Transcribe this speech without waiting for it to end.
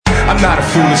I'm not a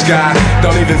foolish guy,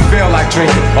 don't even feel like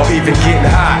drinking or even getting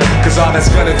high, cause all that's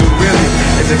gonna do really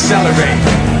is accelerate.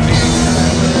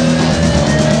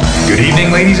 Good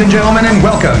evening, ladies and gentlemen, and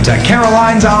welcome to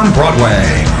Caroline's on Broadway,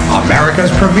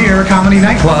 America's premier comedy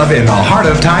nightclub in the heart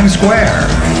of Times Square.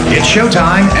 It's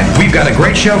showtime, and we've got a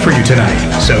great show for you tonight.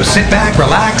 So sit back,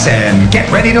 relax, and get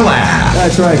ready to laugh.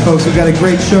 That's right, folks. We've got a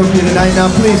great show for you tonight. Now,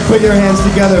 please put your hands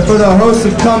together for the hosts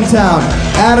of Cum Town,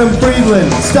 Adam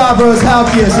Friedland, Stavros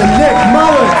Halkias, and Nick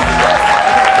Mullen.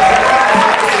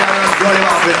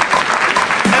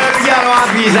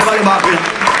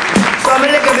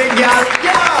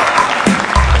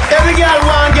 Every girl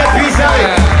want to get piece of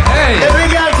it. Hey. Every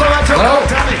girl come and Hello.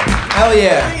 Hell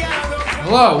yeah.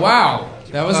 Hello, wow.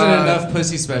 That wasn't enough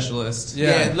pussy specialist.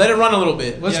 Yeah, let it run a little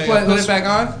bit. Let's Put it back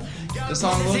on. The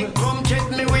song a little bit.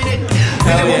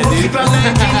 Hell yeah, dude.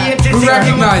 Who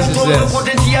recognizes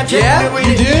this? Yeah,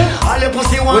 you do?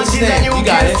 What's his name? You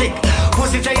got it.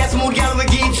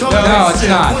 No, it's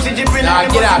not. Nah,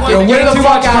 get out. You're way Get the too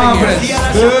fuck much out of here.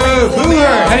 confidence. Boo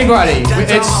her. Anybody,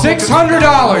 it's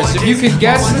 $600. If you can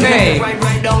guess the name,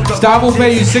 Stav will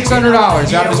pay you $600 out of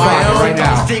his pocket right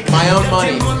now. My own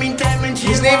money.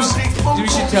 His name's... You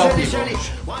should tell people.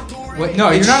 Wait, no,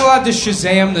 you're not allowed to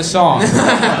Shazam the song.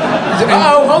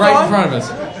 Hold right on. in front of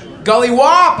us. Gully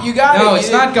Wop, you got it. No,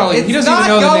 it's not Gully. He doesn't even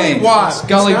know the name. It's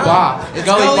Gully Bop. It's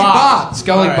Gully Bop. It's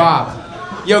Gully All right. Bop.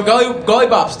 Yo, Gully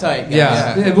Bop's tight.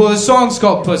 Yeah. Well, the song's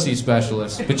called Pussy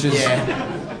Specialist, which is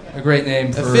a great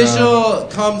name for... Official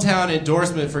Cum Town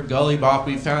endorsement for Gully Bop.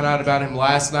 We found out about him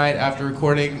last night after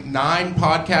recording 9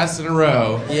 podcasts in a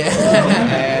row. Yeah.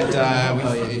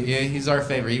 And he's our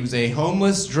favorite. He was a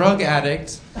homeless drug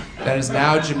addict that is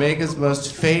now Jamaica's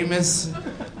most famous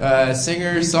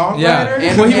singer-songwriter. Yeah.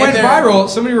 And, Well, he went viral.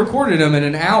 Somebody recorded him in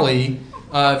an alley.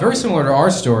 Very similar to our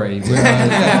story.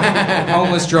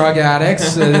 Homeless drug addicts.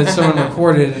 Someone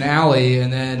recorded in an alley,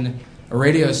 and then a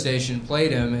radio station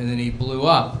played him, and then he blew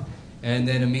up. And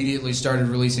then immediately started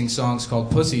releasing songs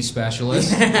called Pussy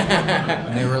Specialist.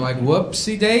 And they were like,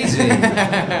 whoopsie daisy.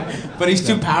 But he's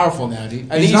too powerful now, dude.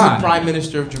 I think he's not. the Prime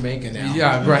Minister of Jamaica now.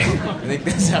 Yeah, right. I think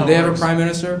that's how Do it they have a works. prime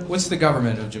minister? What's the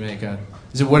government of Jamaica?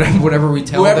 Is it whatever we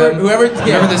tell them? Whoever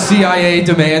the CIA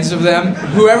demands of them?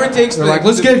 Whoever takes They're like,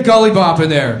 let's get Gully Bop in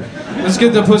there. Let's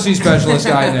get the Pussy Specialist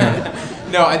guy in there.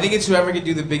 No, I think it's whoever can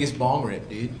do the biggest bong rip,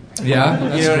 dude. Yeah,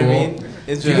 that's You know cool. what I mean?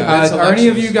 It's Are any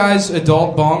of you guys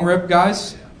adult bong rip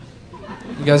guys?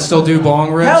 You guys still do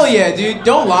bong rips? Hell yeah, dude.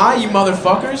 Don't lie, you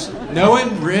motherfuckers. No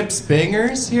one rips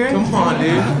bangers here? Come on,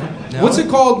 dude. No? What's it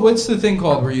called? What's the thing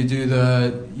called where you do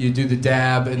the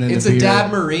dab and then It's the beer? a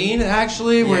dab marine,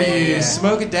 actually, where you Yeah.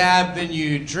 smoke a dab and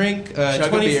you drink a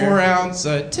Chug a 24-ounce,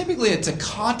 typically a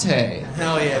Tecate.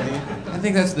 Hell yeah, dude. I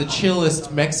think that's the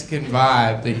chillest Mexican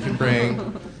vibe that you can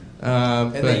bring.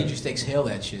 And then you just exhale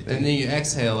that shit. and then you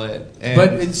exhale it. And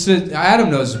But it's Adam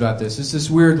knows about this. It's this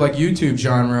weird like YouTube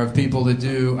genre of people that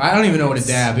do. I don't even know what a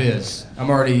dab is.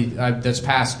 That's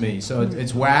past me. So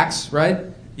it's wax, right?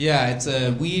 yeah, it's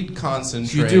a weed So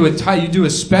concentrate. you do a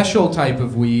special type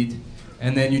of weed,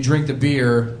 and then you drink the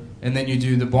beer, and then you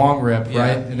do the bong rip, Yeah.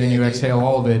 right? And then you exhale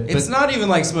all of it. It's not even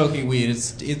like smoking weed.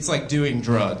 It's like doing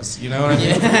drugs. You know what I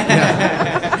mean?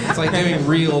 Yeah. It's like doing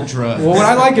real drugs. Well, what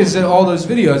I like is that all those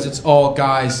videos, it's all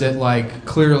guys that like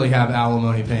clearly have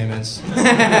alimony payments.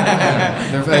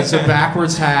 It's a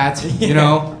backwards hat, you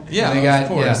know. Yeah, And they got, of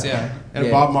course, yeah. And a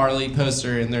Yeah. Bob Marley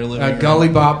poster in their living a room. Gully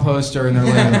Bop poster in their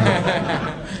living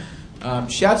room.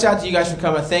 Shouts out to you guys for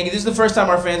coming. Thank you. This is the first time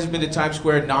our fans have been to Times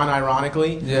Square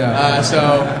non-ironically. Yeah. Well,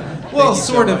 thank you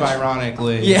so sort of much.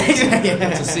 ironically. Yeah, yeah.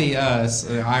 To see us,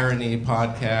 an irony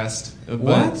podcast. But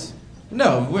What?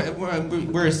 No,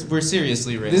 we're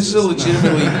seriously racist. This is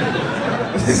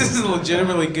a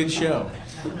legitimately good show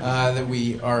that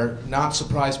we are not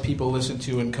surprised people listen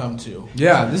to and come to.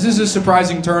 Yeah, this is a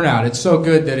surprising turnout. It's so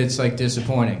good that it's like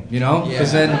disappointing, you know?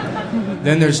 Because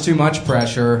then there's too much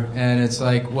pressure, and it's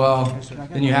like, well,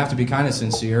 then you have to be kind of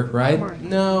sincere, right?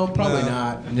 No, probably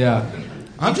not. Yeah.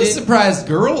 I'm just surprised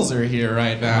girls are here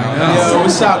right now. I know. Yo,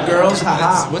 what's up, girls?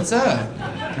 Haha. What's up?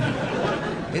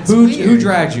 It's Who weird.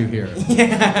 dragged you here?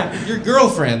 Your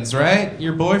girlfriends, right?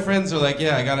 Your boyfriends are like,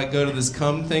 yeah, I gotta go to this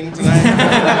cum thing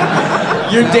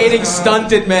tonight. You're dating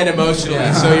stunted men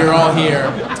emotionally, so you're all here.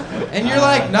 And you're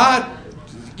like, not,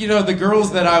 the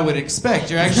girls that I would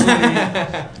expect. You're actually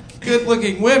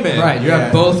good-looking women. Right, you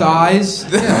have both eyes.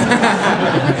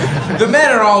 The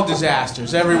men are all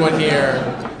disasters. Everyone here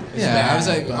is Yeah, bad. I was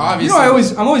like, You obviously. know,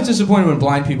 I'm always disappointed when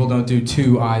blind people don't do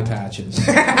 2 eye patches.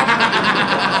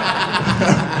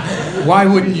 Why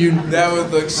wouldn't you? That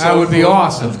would look so That would be cool.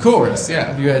 awesome. Of course,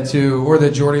 yeah. If you had 2, or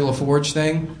the Geordie LaForge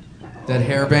thing. That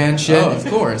hairband shit. Oh, of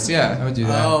course, yeah. I would do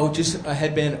that. Oh, just a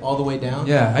headband all the way down?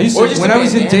 Yeah, I used Or to, just when a I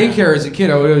was in bandana. daycare as a kid,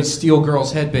 I would always steal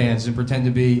girls' headbands and pretend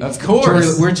to be. Of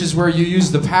course. Which is where you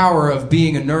use the power of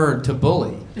being a nerd to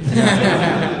bully.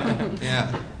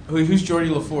 Yeah. Who's Geordie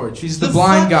LaForge? He's the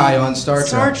blind guy on Star Trek.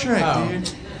 Star Trek, Oh.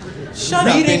 dude. Shut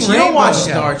up, Reading bitch. You don't watch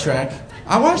Rainbow. Star Trek.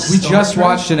 I watched We Star just Trek.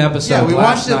 watched an episode. Yeah, we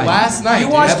watched it night. last night. You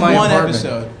dude. watched at my one apartment.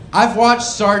 episode. I've watched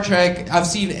Star Trek. I've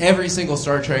seen every single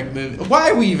Star Trek movie. Why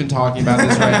are we even talking about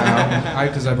this right now?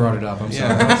 Because I brought it up. I'm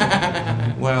sorry.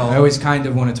 Yeah. I Well, always kind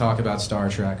of want to talk about Star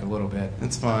Trek a little bit.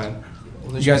 it's fine.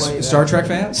 You guys Star Trek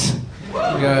fans?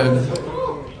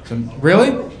 Really?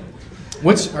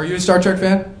 Are you a Star Trek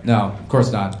fan? No, of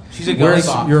course not. She's a Where's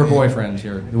Gully Bop your fan. boyfriend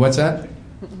here? What's that?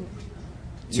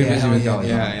 Too Yeah, busy with hell Gully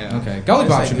yeah. Bop. Yeah, yeah. Okay, Gully That's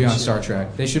Bop like should be good on shit. Star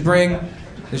Trek. They should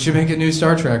make a new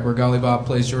Star Trek where Gully Bop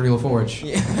plays Geordie LaForge.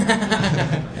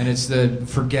 And it's the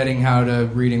forgetting how to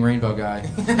reading Rainbow guy.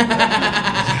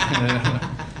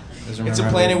 It's a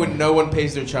planet where no one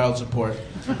pays their child support.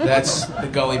 That's the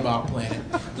Gully Bop planet.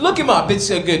 Look him up. It's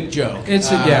a good joke.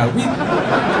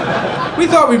 We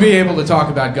thought we'd be able to talk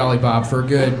about Gully Bop for a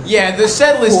good. Yeah, the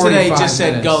set list today 45 just said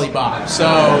minutes. Gully Bop.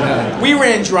 So we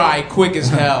ran dry quick as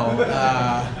hell.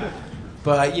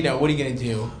 But, what are you going to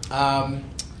do?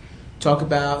 Talk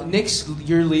about... Nick's,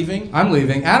 you're leaving? I'm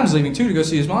leaving. Adam's leaving too to go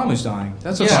see his mom who's dying.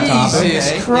 That's a fun topic.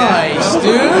 Jesus Christ, Yeah.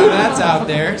 dude. That's out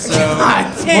there. So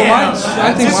God damn.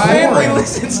 I think His my family boring.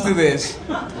 listens to this.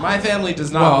 my family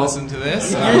does not Well- listen to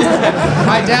this.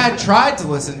 My dad tried to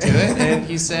listen to it, and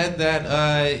he said that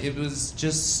it was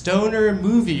just stoner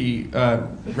movie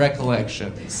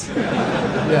recollections.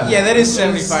 Yeah, that is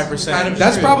 75%. Kind of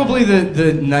That's true. probably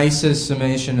the nicest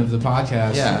summation of the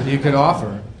podcast Yeah. you could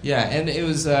offer. Yeah, and it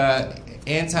was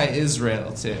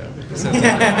anti-Israel too. So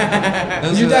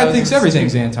Your dad thinks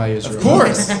everything's anti-Israel. Of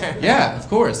course, yeah, of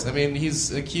course. I mean,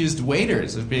 he's accused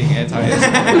waiters of being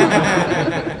anti-Israel.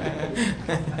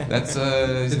 That's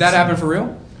Did that happen for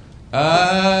real?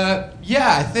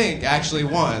 Yeah, I think actually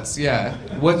once. Yeah,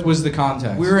 What was the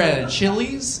context? we were at a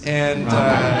Chili's and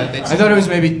they I thought it was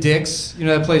maybe Dick's. You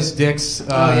know that place, Dick's?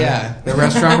 yeah. The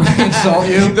restaurant where they insult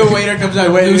you? The waiter comes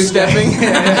out Wait, loose stepping.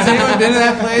 Has anyone been to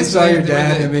that I place? saw your Like,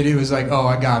 dad where and he was like, oh,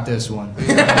 I got this one.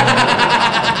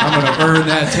 I'm going to earn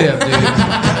that tip, dude.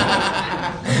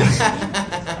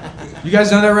 You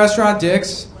guys know that restaurant,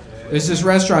 Dick's? There's this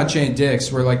restaurant chain,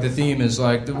 Dick's, where like the theme is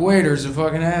like the waiter's a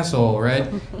fucking asshole, right?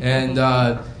 And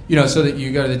so that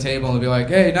you go to the table and be like,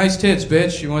 hey, nice tits,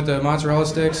 bitch. You want the mozzarella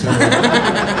sticks? Or,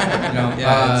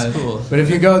 Yeah, it's cool. But if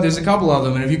you go, there's a couple of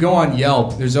them, and if you go on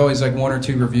Yelp, there's always like 1 or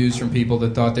 2 reviews from people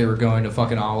that thought they were going to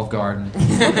fucking Olive Garden.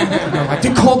 Like,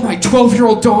 they called my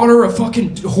 12-year-old daughter a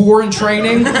fucking whore in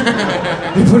training.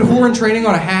 They put whore in training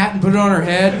on a hat and put it on her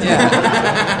head.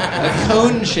 Yeah, a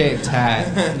cone-shaped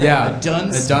hat. Yeah, A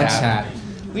dunce hat.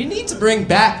 We need to bring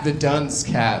back the dunce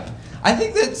cap. I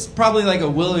think that's probably like a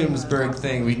Williamsburg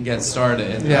thing we can get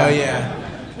started. Yeah. Oh, yeah.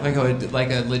 Like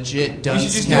a legit You dunce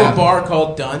should just cap. do a bar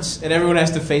called Dunce, and everyone has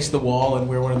to face the wall and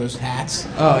wear one of those hats.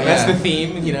 Oh, yeah. That's the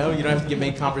theme, You don't have to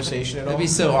make conversation at all. That'd be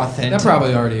so authentic. That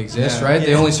probably already exists, Yeah. right?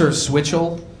 They only serve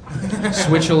Switchel.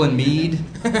 Switchel and mead.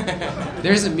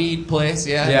 There's a mead place,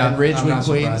 yeah, Yeah, in I'm Ridgewood, not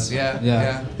Queens. surprised.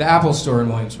 Yeah. The Apple Store in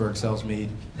Williamsburg sells mead.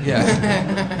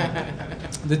 Yeah.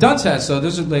 The dunce hats, though,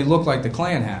 they look like the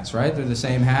Klan hats, right? They're the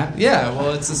same hat. Yeah,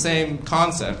 well, it's the same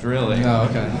concept, really. Oh,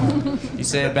 okay. You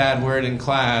say a bad word in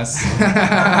class,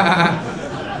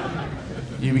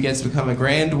 you get to become a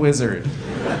grand wizard.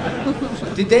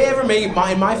 Did they ever make in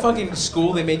my fucking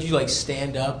school? They made you like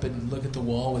stand up and look at the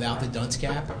wall without the dunce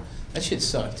cap. That shit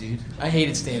sucked, dude. I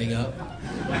hated standing up.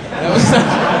 That was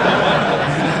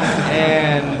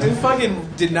And it fucking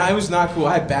did not. It was not cool.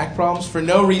 I had back problems for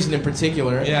no reason in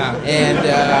particular. Yeah.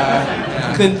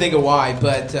 And couldn't think of why.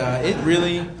 But it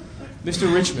really,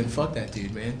 Mr. Richmond, fuck that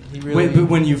dude, man. He really. Wait, but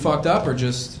when you fucked up, or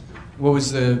just what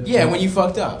was the? Yeah, when you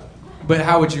fucked up. But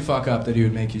how would you fuck up that he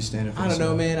would make you stand in I front don't of know,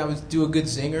 someone? man. I would do a good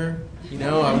zinger.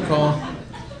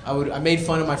 I made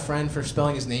fun of my friend for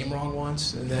spelling his name wrong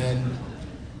once, and then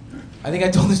I think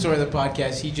I told the story on the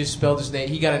podcast. He just spelled his name.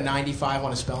 He got a 95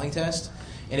 on a spelling test,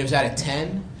 and it was out of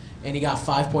 10, and he got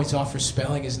 5 points off for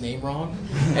spelling his name wrong.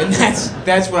 And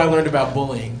that's what I learned about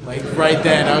bullying. Like right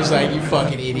then, I was like, "You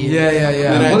fucking idiot." Yeah.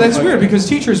 Then I Well, that's fucking- weird because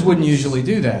teachers wouldn't usually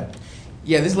do that.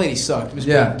 Yeah, this lady sucked, Miss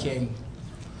Yeah. Peyton King.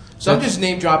 So I'm just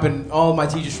name dropping all of my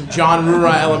teachers from John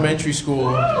Rura Elementary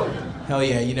School. Hell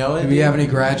yeah, you know it. Do we have any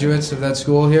graduates of that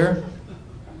school here?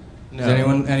 no.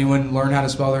 Does anyone learn how to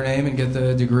spell their name and get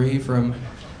the degree from?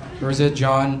 Or is it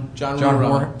John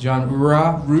Rura. John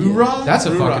Rura? Rura? That's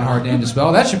a Rura. fucking hard name to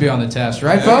spell. That should be on the test,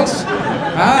 right, folks?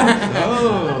 Huh?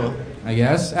 Oh. I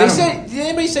guess. They said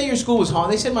say your school was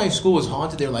haunted? They said my school was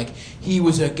haunted. They're like, he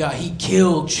was a guy. He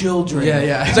killed children.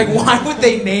 Yeah. It's like, why would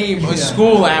they name a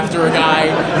school after a guy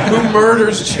who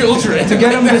murders children? To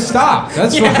get him to stop.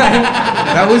 That's what.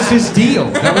 That was his deal.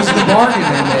 That was the bargain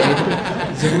they made.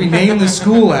 If we name the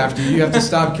school after you, you have to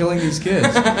stop killing these kids.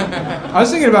 I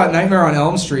was thinking about Nightmare on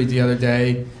Elm Street the other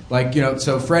day. Like,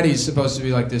 so Freddy's supposed to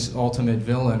be like this ultimate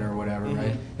villain or whatever,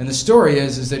 right? And the story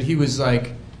is that he was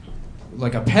like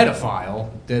a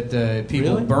pedophile that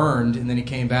people burned, and then he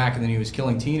came back, and then he was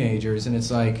killing teenagers, and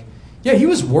it's like, yeah, he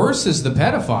was worse as the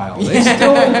pedophile. They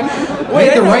still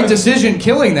made the right decision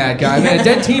killing that guy. I mean, a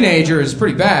dead teenager is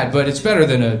pretty bad, but it's better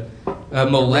than a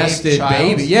molested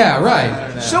baby. Yeah,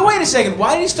 right. So wait a second.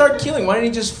 Why did he start killing? Why didn't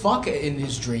he just fuck in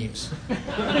his dreams?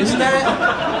 Isn't that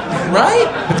right?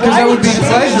 Because that would be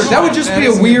pleasure. That would just be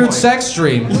a weird sex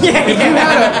dream. If you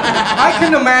had I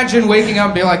can imagine waking up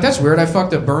and being like, "That's weird. I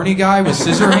fucked a Bernie guy with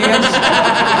scissor hands."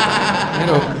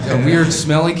 A weird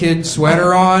smelly kid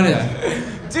sweater on.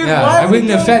 Dude, that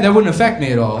wouldn't affect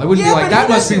me at all. I wouldn't be like, that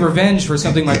must be revenge for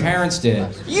something my parents did.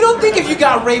 You don't think if you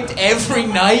got raped every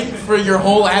night for your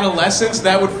whole adolescence,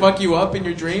 that would fuck you up in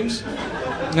your dreams?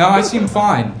 No, I seem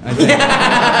fine. I think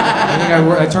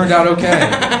I turned out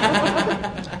okay.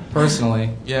 Personally.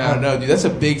 Yeah. I don't know, dude. That's a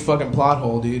big fucking plot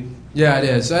hole, dude. Yeah, it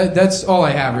is. That's all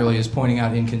I have really is pointing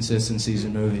out inconsistencies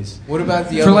in movies. What about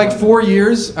the For like 4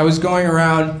 years, I was going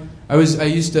around...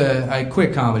 I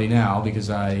quit comedy now because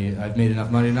I've made enough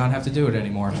money to not have to do it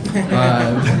anymore.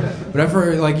 But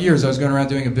for like years, I was going around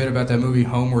doing a bit about that movie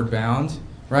Homeward Bound,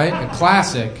 right? A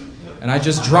classic. And I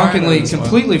just drunkenly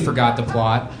completely forgot the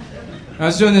plot. And I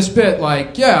was doing this bit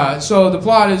like, so the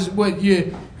plot is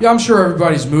I'm sure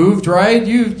everybody's moved, right?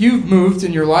 You've moved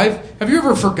in your life. Have you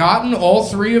ever forgotten all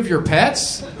 3 of your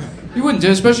pets? You wouldn't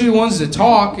do, especially the ones that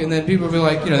talk, and then people would be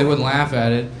like, they wouldn't laugh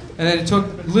at it. And then it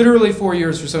took literally 4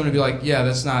 years for someone to be like, yeah,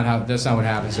 that's not what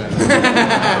happens.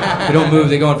 They don't move,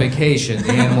 they go on vacation.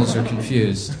 The animals are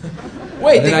confused.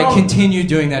 Wait, and then I continued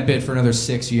doing that bit for another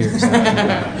 6 years.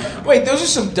 Wait, those are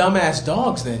some dumbass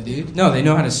dogs then, dude. No, they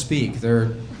know how to speak.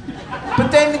 But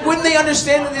then wouldn't they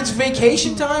understand that it's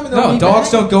vacation time? And no,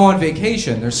 dogs don't go on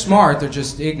vacation. They're smart, they're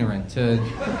just ignorant to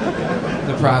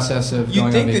the process of going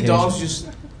on vacation. You think the dogs just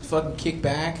fucking kick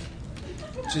back?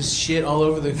 Just shit all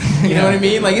over the... You know what I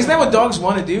mean? Like, isn't that what dogs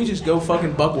want to do? Just go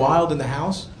fucking buck wild in the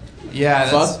house? Yeah,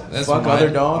 that's fuck what other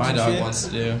dogs my dog shit? wants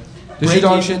to do. Does your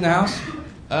dog shit in the house?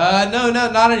 No,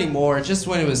 not anymore. Just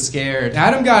when it was scared.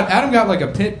 Adam got like a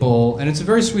pit bull, and it's a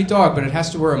very sweet dog, but it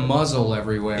has to wear a muzzle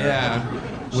everywhere. Yeah.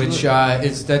 Which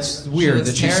that's weird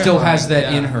that she still has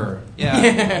that in her.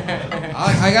 Yeah.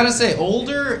 I gotta say,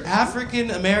 older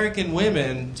African American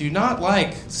women do not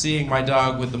like seeing my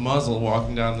dog with the muzzle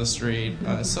walking down the street.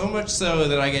 So much so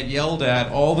that I get yelled at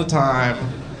all the time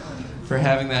for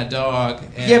having that dog.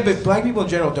 Yeah, but black people in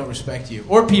general don't respect you,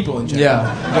 or people in general.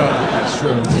 Yeah, it's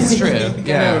true. It's true.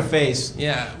 You have a face.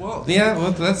 Yeah. Well,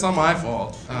 that's not my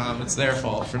fault. It's their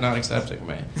fault for not accepting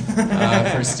me,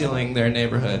 for stealing their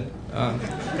neighborhood.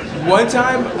 One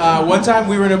time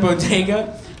we were in a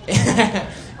bodega,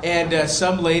 and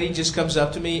some lady just comes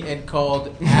up to me and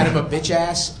called Adam a bitch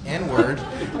ass N-word,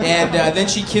 and then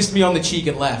she kissed me on the cheek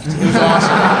and left. It was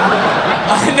awesome.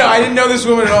 I didn't know this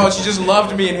woman at all. She just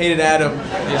loved me and hated Adam,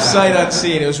 sight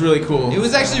unseen. It was really cool. It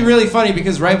was actually really funny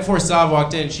because right before Sav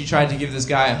walked in, she tried to give this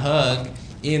guy a hug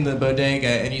in the bodega,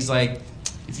 and he's like,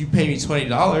 if you pay me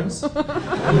 $20.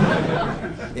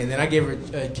 And then I gave her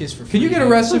a kiss for free. Can you get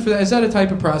arrested for that? Is that a type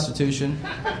of prostitution?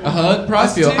 A hug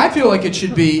prostitute? I feel like it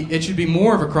should be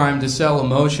more of a crime to sell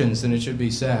emotions than it should be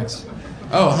sex.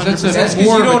 Oh, 100%. That's because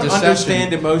you don't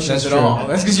understand emotions at all.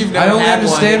 That's because you've never had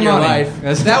one in your life.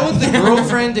 Is that what the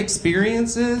girlfriend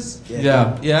experience is?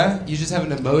 Yeah. Yeah? You just have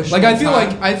an emotion. Like I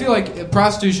feel like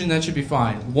prostitution, that should be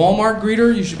fine. Walmart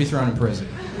greeter, you should be thrown in prison.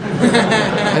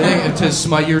 I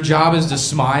think your job is to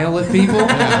smile at people,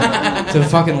 to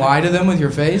fucking lie to them with your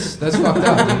face. That's fucked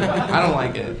up, dude. I don't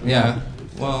like it. Yeah.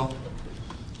 Well,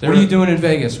 what are you doing in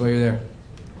Vegas while you're there?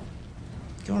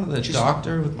 Going to the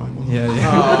doctor with my mom. Yeah.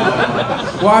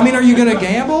 Well, I mean, are you gonna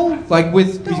gamble like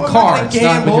with cards,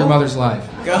 not with your mother's life?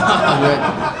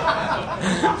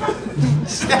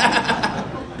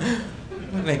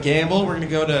 We're gonna gamble. We're gonna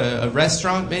go to a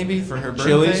restaurant maybe for her birthday.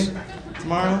 Chili's?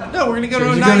 Tomorrow? No, we're gonna go to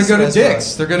a They're nice gonna go to restaurant.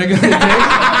 Dick's. They're gonna go to Dick's.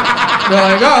 They're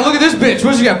like, oh, look at this bitch.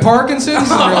 What, she got Parkinson's?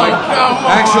 And they're like,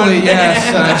 actually,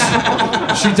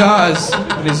 yes, she does.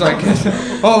 And he's like,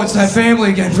 oh, it's that family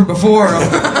again from before.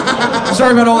 I'm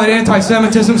sorry about all that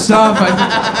anti-Semitism stuff.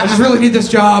 I just really need this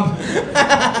job.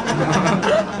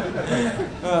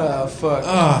 fuck?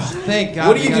 Oh, thank God.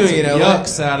 What are you we got doing some in LA?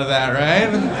 Yucks out of that,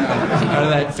 right? Out of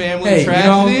that family Hey,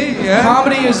 tragedy. Yeah.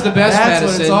 comedy is the best That's medicine.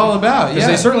 what it's all about. Because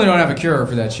Yeah. they certainly don't have a cure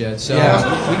for that shit. So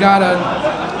Yeah. we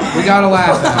gotta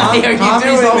laugh at it. Hey, are you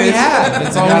Comedy's doing all we this? have.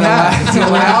 That's all we Gotta have. laugh- It's the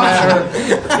only laugh at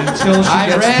option. her until she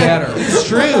gets better. It's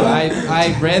true.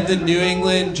 I read the New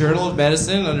England Journal of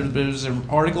Medicine. There was an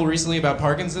article recently about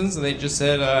Parkinson's, and they just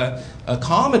said a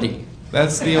comedy.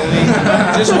 That's the only.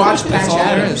 Just watch That's Patch all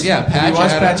there Adams. is. Yeah, If you Patch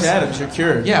watch Adams. Patch Adams, you're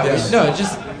cured. Yeah, no, it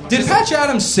just. Did Patch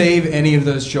Adams save any of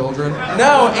those children?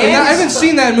 No, And I haven't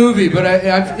seen that movie, but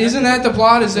isn't that the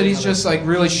plot? Is that he's just like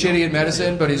really shitty at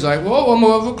medicine, but he's like, whoa, I'm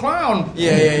more of a clown.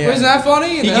 Yeah. Isn't that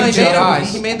funny? And He, then he just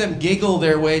dies. he made them giggle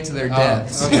their way to their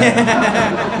deaths. Okay.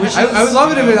 I would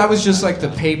love it if that was just like the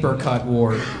paper cut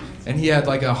ward, and he had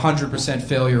like 100%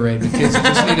 failure rate with kids who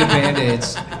just needed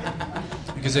Band-Aids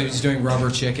because he was doing rubber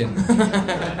chicken.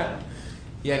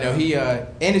 Yeah, no, he and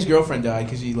his girlfriend died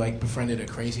because he like befriended a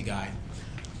crazy guy.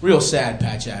 Real sad,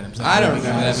 Patch Adams. I don't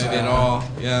remember that movie at all.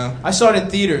 Yeah. I saw it in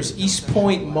theaters, East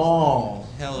Point Mall.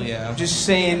 Hell yeah. Just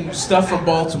saying stuff from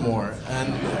Baltimore,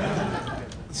 and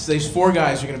these four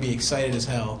guys are gonna be excited as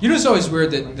hell. You know, it's always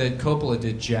weird that Coppola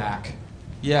did Jack.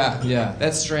 Yeah. Yeah.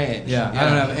 That's strange. Yeah, I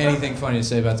don't have anything funny to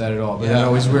say about that at all, but Yeah. that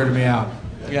always weirded me out.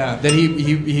 Yeah. That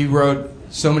he wrote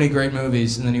so many great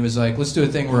movies, and then he was like, let's do a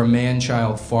thing where a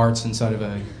man-child farts inside of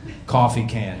a coffee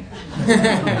can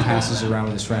and passes it around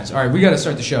with his friends. All right, we got to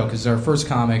start the show because our first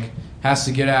comic has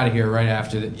to get out of here right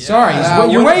after the. Sorry,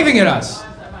 you're waving at us.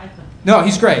 No,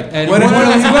 he's great, and we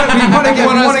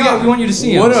want you to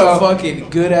see him. What a so- fucking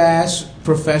good ass,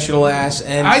 professional ass,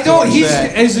 and I don't. full He's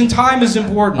set. as in time is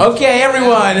important. Okay,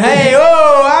 everyone. Hey,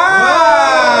 oh,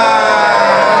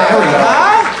 There we go.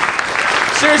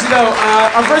 Seriously though,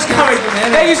 our first comic.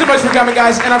 Thank you so much for coming,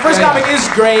 guys. And our first comic is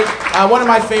great. One of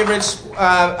my favorites.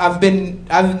 I've been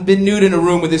nude in a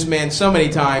room with this man so many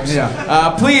times.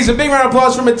 Yeah. Please, a big round of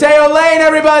applause for Mateo Lane,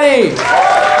 everybody.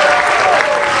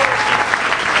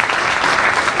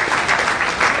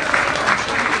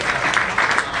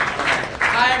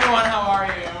 Hi everyone, how are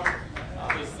you?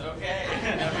 Oh, this is okay.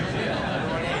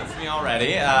 Everyone hates me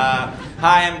already.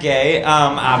 Hi, I'm gay,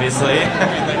 obviously.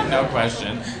 Like, no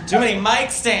question. Too many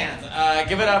mic stands.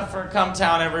 Give it up for Cum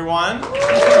Town, everyone.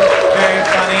 Very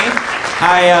funny.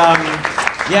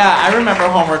 Yeah, I remember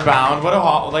Homeward Bound. What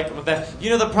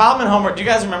the problem in Homeward. Do you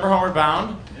guys remember Homeward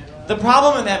Bound? The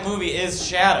problem in that movie is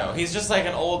Shadow. He's just like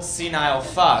an old senile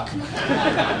fuck.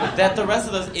 That the rest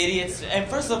of those idiots. And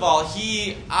first of all,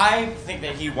 I think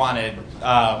that he wanted.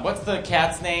 What's the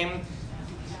cat's name?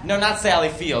 No, not Sally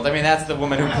Field. I mean, that's the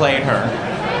woman who played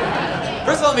her.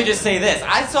 First of all, let me just say this.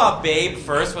 I saw Babe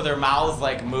first, where their mouths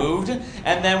like moved,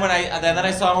 and then then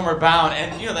I saw Homeward Bound,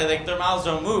 and their mouths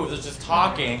don't move; they're just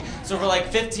talking. So for like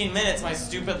 15 minutes, my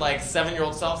stupid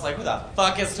 7-year-old self's like, "Who the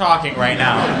fuck is talking right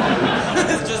now?"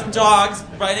 It's just dogs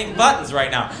writing buttons right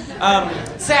now.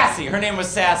 Sassy, her name was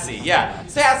Sassy. Yeah,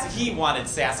 Sassy. He wanted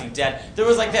Sassy dead. There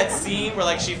was like that scene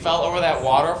where she fell over that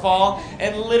waterfall,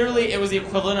 and literally it was the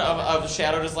equivalent of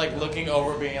Shadow just looking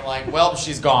over, being like, "Well,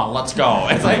 she's gone. Let's go."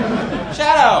 It's like.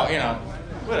 Shadow,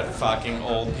 what a fucking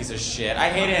old piece of shit. I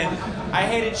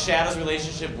hated Shadow's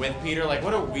relationship with Peter.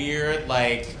 What a weird,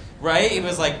 right? It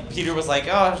was Peter was I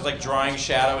was drawing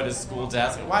Shadow at his school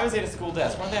desk. Why was he at his school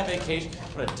desk? Weren't they on vacation?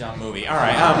 What a dumb movie. All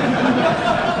right.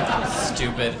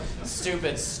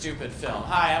 Stupid film.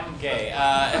 Hi, I'm gay.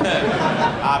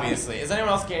 Obviously. Is anyone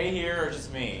else gay here or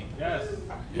just me? Yes.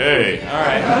 Hey. All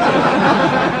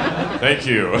right. Thank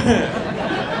you.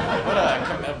 What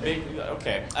a big...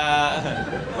 Okay.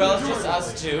 Well, it's just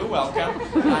us two. Welcome.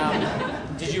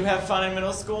 Did you have fun in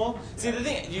middle school? See, the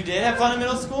thing... You did have fun in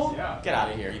middle school? Yeah. Get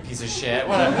out of here, you piece of shit.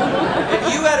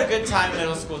 If you had a good time in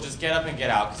middle school, just get up and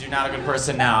get out, because you're not a good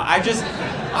person now. I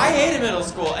hated middle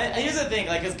school. And here's the thing,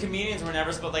 as comedians, we're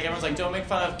never supposed... everyone's don't make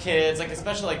fun of kids.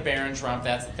 Especially Barron Trump,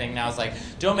 that's the thing now. It's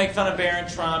don't make fun of Barron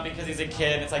Trump because he's a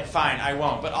kid. And it's fine, I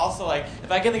won't. But also,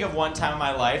 if I can think of one time in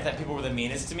my life that people were the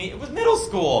meanest to me, it was middle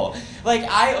school. So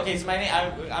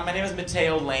my name is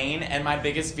Mateo Lane, and my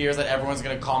biggest fear is that everyone's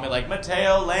going to call me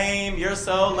Mateo Lame, you're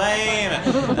so lame.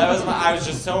 I was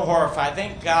just so horrified.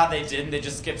 Thank God they didn't. They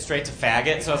just skipped straight to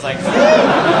faggot. So I was like,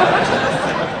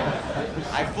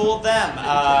 I fooled them.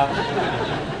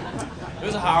 It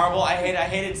was horrible. I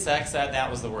hated sex ed. That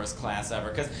was the worst class ever.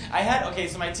 Because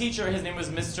so my teacher, his name was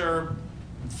Mr.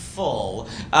 Full.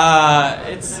 I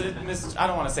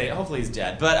don't want to say it. Hopefully he's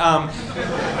dead. But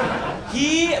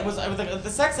the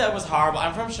sex ed was horrible.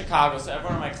 I'm from Chicago, so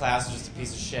everyone in my class was just a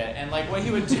piece of shit. And like what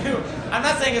he would do, I'm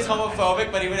not saying it's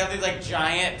homophobic, but he would have these like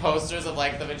giant posters of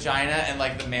like the vagina and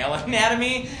like the male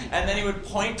anatomy, and then he would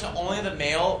point to only the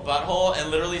male butthole and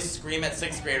literally scream at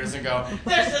 6th graders and go,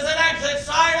 "This is an exit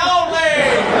sign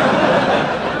only!"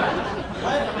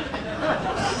 What?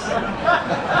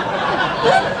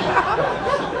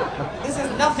 This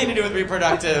has nothing to do with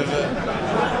reproductive.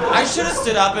 I should have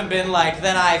stood up and been like,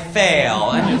 "Then I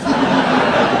fail." And just...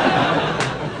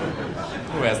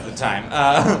 Who has the time?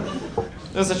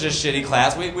 It was such a shitty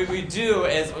class. We do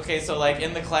is, okay, so like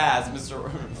in the class,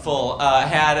 Mr. Full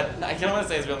had, I can't want to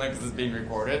say his real name because it's being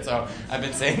recorded, so I've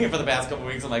been saying it for the past couple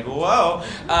weeks. I'm like, whoa.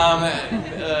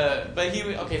 But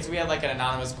so we had like an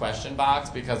anonymous question box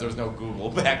because there was no Google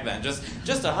back then. Just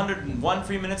 101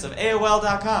 free minutes of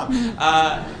AOL.com.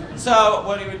 So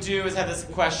what he would do is have this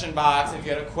question box. If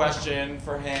you had a question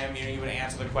for him, he would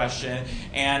answer the question.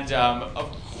 And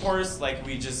of course, like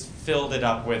we just filled it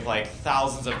up with like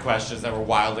thousands of questions that were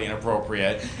wildly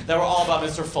inappropriate, that were all about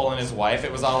Mr. Full and his wife.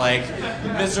 It was all like,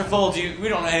 "Mr. Full, we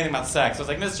don't know anything about sex." So it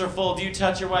was like, "Mr. Full, do you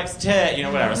touch your wife's tit?"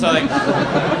 Whatever. So like,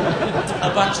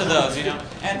 a bunch of those,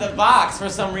 And the box, for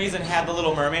some reason, had the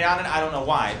Little Mermaid on it. I don't know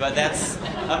why, but that's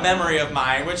a memory of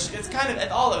mine, which is kind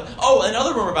of all of it. Oh,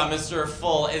 another rumor about Mr.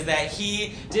 Full is that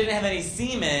he didn't have any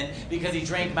semen because he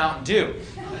drank Mountain Dew.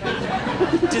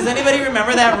 Does anybody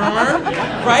remember that rumor?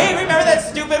 Right? Remember that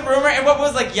stupid rumor? And what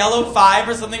was like Yellow 5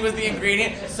 or something was the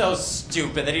ingredient? So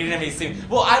stupid that he didn't have any semen.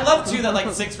 Well, I love too that like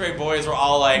 6th grade boys were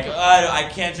all like, "I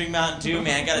can't drink Mountain Dew,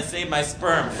 man. I gotta save my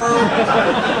sperm." For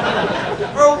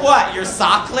what? Your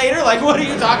sock later? Like, what are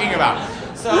you talking about?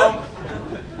 So...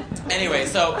 Anyway,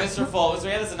 so Mr. Full, so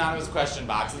we had this anonymous question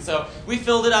box, and so we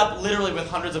filled it up literally with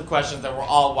hundreds of questions that were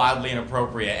all wildly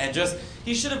inappropriate, and just,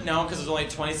 he should have known because there's only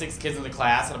 26 kids in the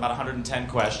class and about 110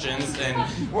 questions,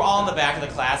 and we're all in the back of the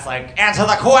class like, "Answer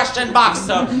the question box!"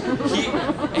 So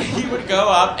he would go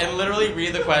up and literally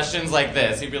read the questions like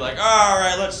this. He'd be like, "All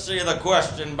right, let's see the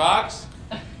question box.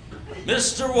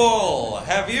 Mr. Wool,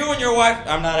 have you and your wife..."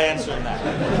 I'm not answering that.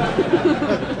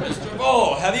 "Mr.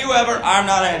 Wool, have you ever..." I'm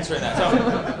not answering that.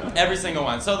 So, every single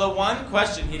one. So the one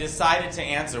question he decided to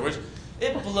answer, which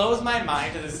it blows my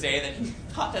mind to this day that he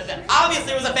thought that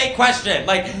obviously was a fake question.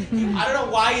 Like, I don't know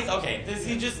why he's... Okay,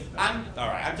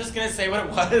 I'm just going to say what it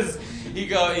was. He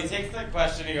takes the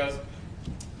question, he goes,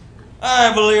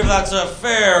 "I believe that's a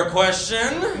fair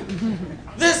question.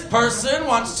 This person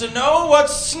wants to know what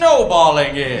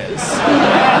snowballing is."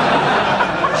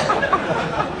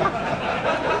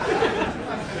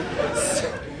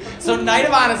 So, night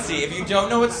of honesty. If you don't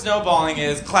know what snowballing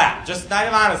is, clap. Just night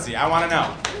of honesty. I want to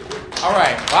know. All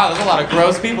right. Wow, there's a lot of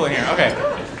gross people in here. Okay.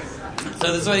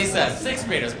 So this is what he says. 6th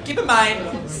graders. Keep in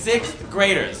mind, 6th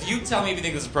graders. You tell me if you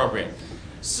think this is appropriate.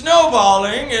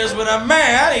 "Snowballing is when a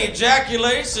man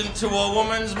ejaculates into a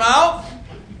woman's mouth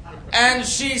and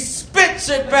she spits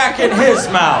it back in his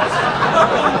mouth."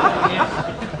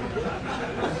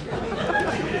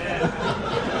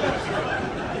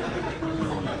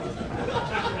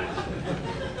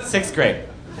 6th grade.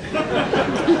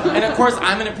 And of course,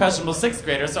 I'm an impressionable 6th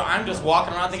grader, so I'm just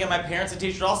walking around thinking my parents and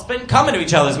teachers are all spitting cum into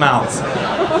each other's mouths.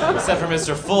 Except for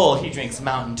Mr. Full, he drinks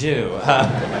Mountain Dew. Oh,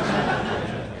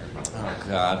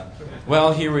 God.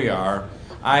 Well, here we are.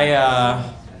 I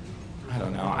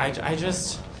don't know. I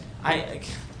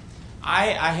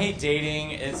hate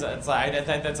dating. It's like, I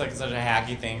think that's like such a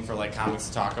hacky thing for like comics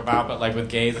to talk about, but like with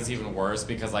gays, it's even worse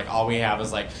because like all we have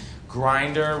is like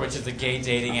Grindr, which is a gay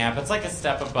dating app. It's like a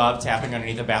step above tapping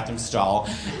underneath a bathroom stall.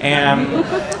 And,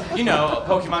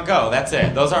 Pokemon Go, that's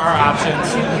it. Those are our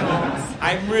options.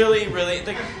 I'm really,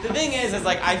 the thing is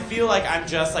like, I feel like I'm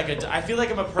just like I feel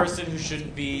like I'm a person who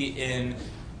shouldn't be in...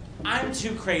 I'm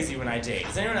too crazy when I date.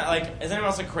 Is anyone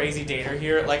else a crazy dater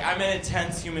here? Like, I'm an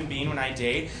intense human being when I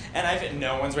date, and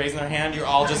no one's raising their hand. You're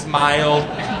all just mild.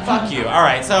 Fuck you. All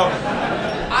right, so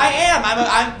I am.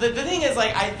 The thing is,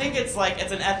 like, I think it's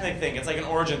an ethnic thing. It's like an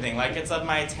origin thing. Like, it's of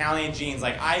my Italian genes.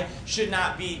 Like, I should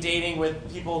not be dating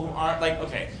with people who aren't, like,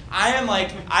 okay.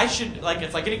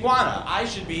 It's like an iguana. I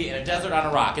should be in a desert on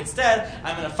a rock. Instead,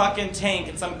 I'm in a fucking tank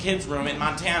in some kid's room in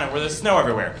Montana where there's snow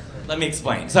everywhere. Let me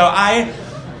explain.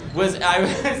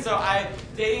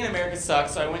 Dating in America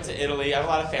sucks, so I went to Italy. I have a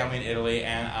lot of family in Italy,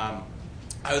 and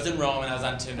I was in Rome, and I was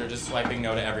on Tinder just swiping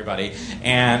no to everybody.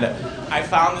 And I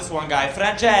found this one guy,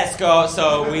 Francesco,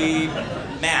 so we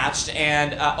matched.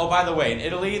 And, by the way, in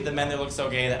Italy, the men there look so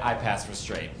gay that I pass for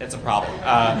straight. It's a problem.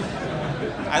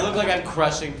 I look like I'm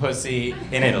crushing pussy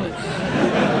in Italy.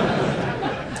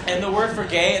 And the word for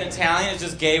gay in Italian is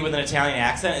just gay with an Italian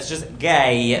accent. It's just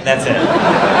gay. That's it.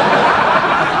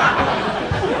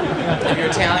 If you're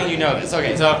Italian, you know this.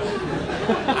 Okay, so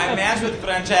I matched with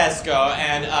Francesco,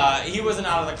 and he wasn't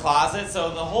out of the closet, so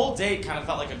the whole date kind of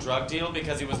felt like a drug deal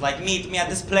because he was like, meet me at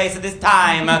this place at this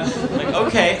time. Like,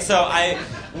 okay, so I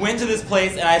went to this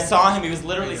place, and I saw him. He was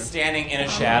literally standing in a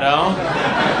shadow.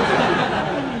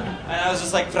 And I was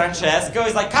just like, Francesco?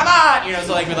 He's like, come on! You know,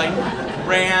 so like we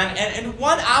ran. And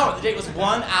 1 hour, the date was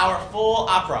 1 hour, full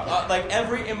opera. Like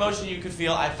every emotion you could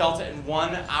feel, I felt it in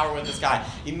 1 hour with this guy.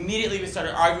 Immediately we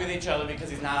started arguing with each other because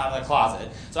he's not out of the closet.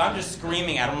 So I'm just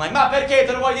screaming at him like, ma perché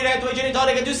te lo vuoi dire ai tuoi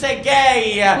genitori che tu sei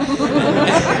gay? And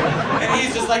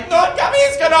he's just like, non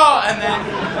capiscono! And then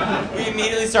we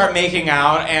immediately start making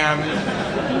out, and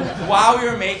while we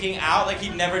were making out, like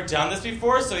he'd never done this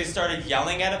before, so he started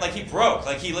yelling at it, like he broke,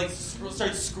 like he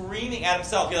started screaming at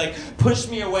himself. He like pushed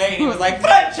me away, and he was like,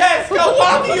 Francesco,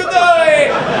 what are you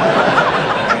doing?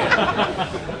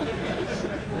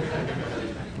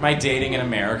 My dating in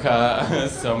America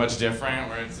is so much different,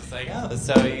 where it's just like, oh,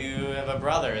 so you have a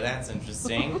brother, that's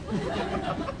interesting.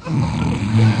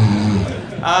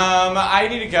 I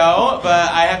need to go,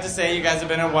 but I have to say you guys have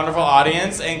been a wonderful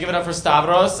audience, and give it up for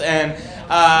Stavros and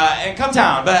Cum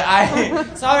Town. But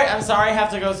I'm sorry I have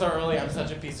to go so early. I'm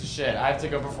such a piece of shit. I have to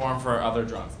go perform for other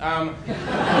drunks.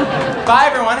 Bye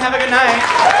everyone, have a good night.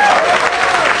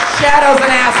 Shadow's an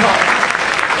asshole.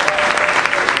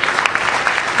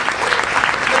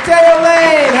 Mateo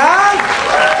Lane, huh?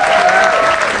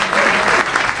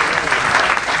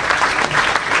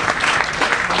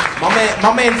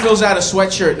 My man fills out a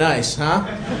sweatshirt nice, huh?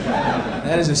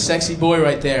 That is a sexy boy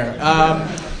right there.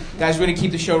 Guys, we're going to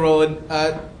keep the show rolling.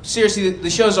 Seriously, the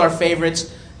show's our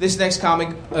favorites. This next comic,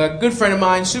 a good friend of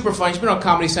mine, super funny. She's been on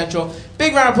Comedy Central.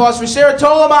 Big round of applause for Sarah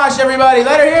Tolamash, everybody.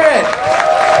 Let her hear it.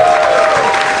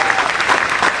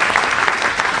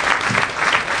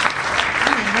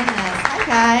 Oh my goodness. Hi,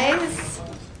 guys.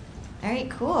 Very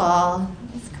cool.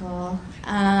 That's cool.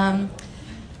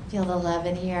 Feel the love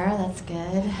in here. That's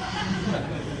good.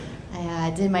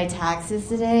 I did my taxes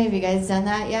today. Have you guys done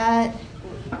that yet?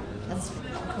 That's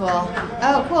cool.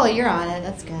 Oh, cool. You're on it.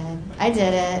 That's good. I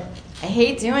did it. I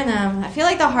hate doing them. I feel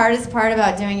like the hardest part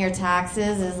about doing your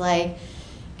taxes is like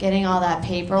getting all that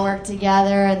paperwork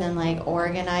together and then like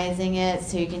organizing it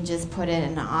so you can just put it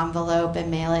in an envelope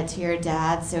and mail it to your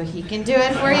dad so he can do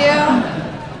it for you.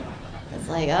 It's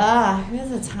like, who has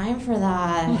the time for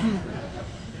that?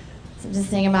 So I'm just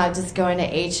thinking about just going to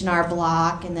H&R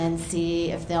Block and then see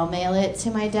if they'll mail it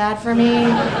to my dad for me.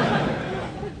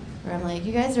 Where I'm like,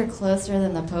 you guys are closer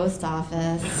than the post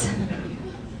office.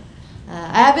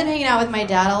 I have been hanging out with my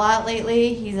dad a lot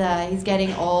lately. He's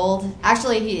getting old.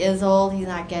 Actually, he is old. He's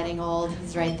not getting old.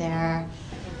 He's right there.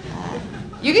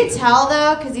 You can tell,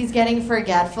 though, because he's getting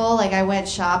forgetful. Like, I went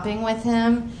shopping with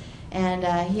him, and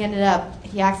he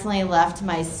accidentally left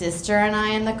my sister and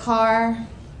I in the car.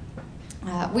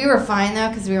 We were fine, though,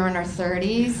 because we were in our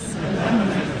 30s.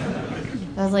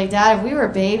 I was like, Dad, if we were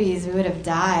babies, we would have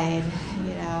died,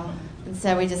 you know.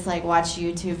 Instead, we just, like, watch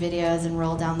YouTube videos and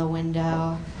roll down the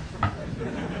window.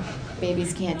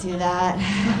 Babies can't do that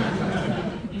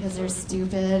because they're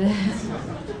stupid.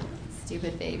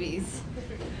 Stupid babies.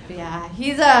 But yeah,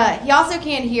 he also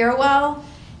can't hear well,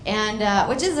 and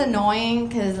which is annoying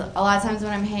because a lot of times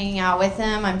when I'm hanging out with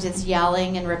him, I'm just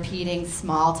yelling and repeating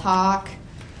small talk,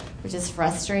 which is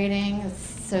frustrating.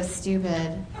 It's so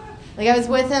stupid. Like I was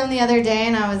with him the other day,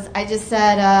 and I just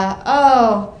said,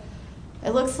 "Oh,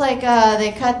 it looks like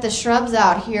they cut the shrubs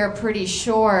out here pretty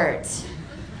short."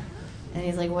 And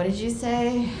he's like, what did you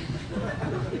say?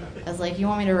 I was like, you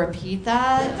want me to repeat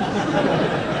that?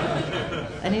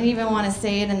 I didn't even want to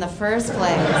say it in the first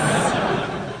place.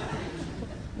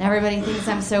 And everybody thinks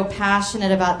I'm so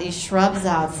passionate about these shrubs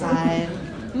outside.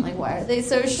 I'm like, why are they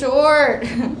so short?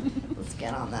 Let's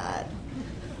get on that.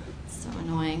 It's so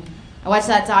annoying. I watched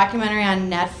that documentary on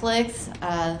Netflix,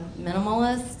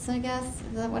 Minimalists, I guess.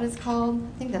 Is that what it's called?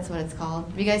 I think that's what it's called.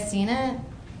 Have you guys seen it?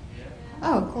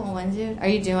 Oh, cool. When dude, are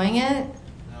you doing it?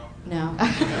 No.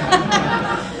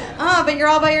 Oh, but you're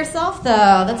all by yourself,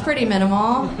 though. That's pretty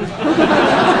minimal.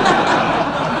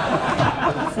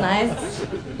 That's nice.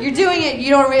 You're doing it. You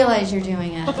don't realize you're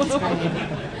doing it. That's great.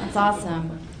 That's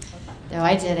awesome. No,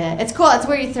 I did it. It's cool. It's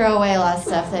where you throw away a lot of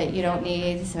stuff that you don't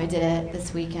need. So I did it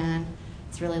this weekend.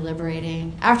 It's really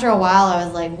liberating. After a while, I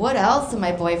was like, what else of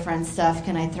my boyfriend's stuff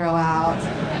can I throw out?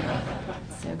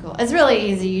 So cool. It's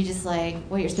really easy. You just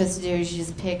what you're supposed to do is you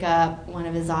just pick up one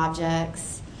of his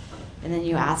objects and then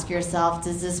you ask yourself,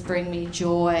 does this bring me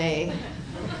joy?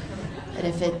 And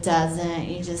if it doesn't,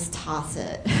 you just toss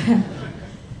it.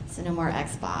 So no more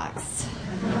Xbox.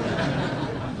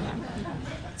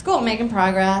 It's cool, making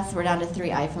progress. We're down to 3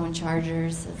 iPhone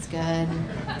chargers. That's good.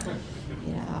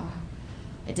 You know,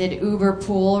 I did Uber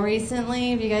Pool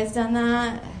recently. Have you guys done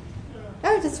that?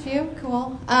 Oh, just a few.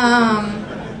 Cool. I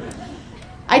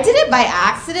did it by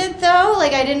accident, though.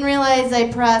 Like, I didn't realize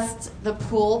I pressed the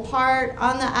pool part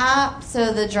on the app.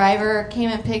 So the driver came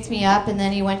and picked me up, and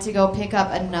then he went to go pick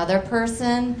up another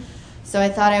person. So I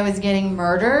thought I was getting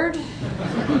murdered.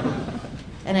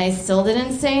 And I still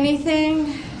didn't say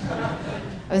anything.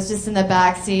 I was just in the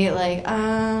back seat, like,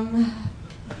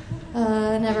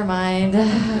 never mind.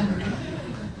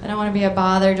 I don't want to be a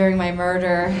bother during my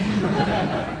murder.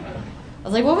 I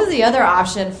was like, what was the other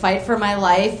option? Fight for my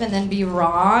life and then be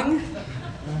wrong?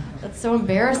 That's so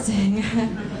embarrassing.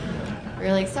 We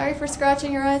were like, sorry for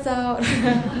scratching your eyes out.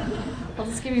 I'll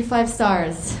just give you 5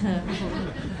 stars.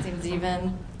 Seems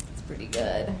even. It's pretty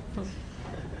good.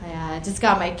 I just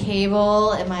got my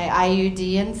cable and my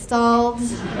IUD installed.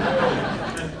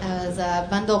 It was a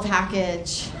bundle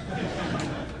package.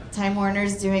 Time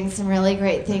Warner's doing some really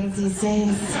great things these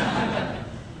days.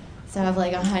 So I have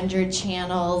like 100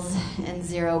 channels and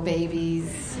 0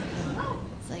 babies.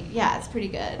 It's like, yeah, it's pretty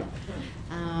good.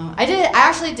 I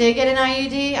actually did get an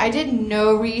IUD. I did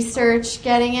no research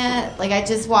getting it. Like, I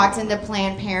just walked into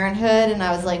Planned Parenthood and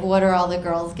I was like, what are all the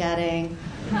girls getting?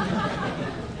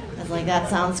 I was like, that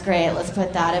sounds great. Let's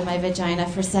put that in my vagina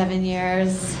for 7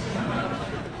 years.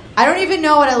 I don't even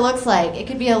know what it looks like. It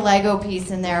could be a Lego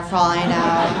piece in there for all I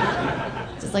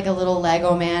know. Just like a little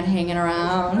Lego man hanging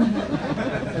around.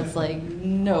 It's like,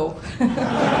 no.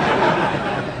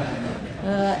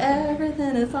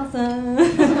 Everything is awesome.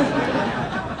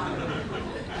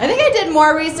 I think I did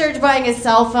more research buying a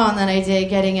cell phone than I did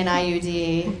getting an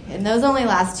IUD. And those only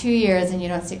last 2 years, and you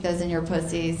don't stick those in your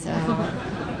pussy, so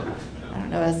I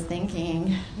don't know what I was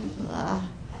thinking. Ugh,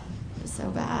 it was so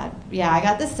bad. Yeah, I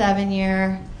got the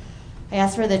 7-year. I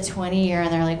asked for the 20-year,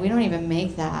 and they're like, we don't even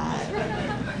make that.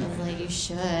 I was like, you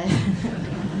should.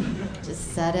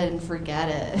 Just set it and forget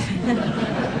it.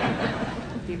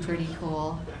 It'd be pretty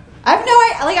cool. I have no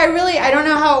idea. Like, I don't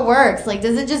know how it works. Like,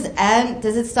 does it just end?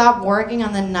 Does it stop working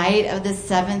on the night of the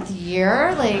 7th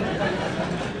year? Like,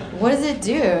 what does it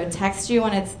do? Text you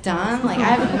when it's done? Like,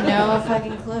 I have no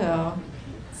fucking clue.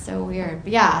 It's so weird.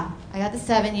 But yeah, I got the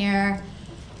 7-year.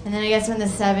 And then I guess when the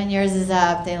 7 years is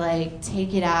up, they like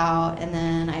take it out, and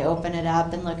then I open it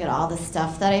up and look at all the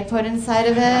stuff that I put inside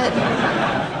of it.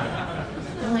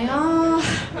 I'm like, oh,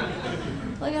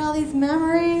 look at all these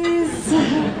memories.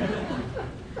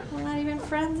 We're not even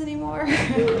friends anymore.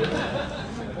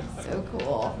 So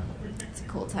cool. It's a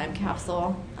cool time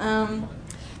capsule. But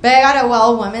I got a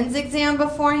Well Women's exam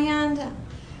beforehand.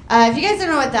 If you guys don't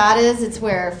know what that is, it's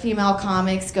where female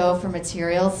comics go for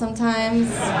materials sometimes.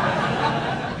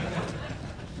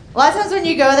 A lot of times when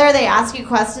you go there, they ask you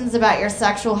questions about your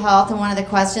sexual health, and one of the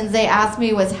questions they asked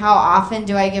me was, how often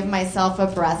do I give myself a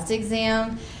breast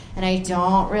exam? And I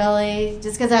don't really,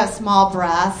 just because I have small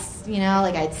breasts, you know,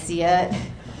 like I'd see it.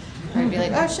 Or I'd be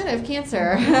like, oh shit, I have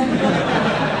cancer.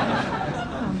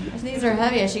 If these are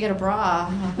heavy, I should get a bra.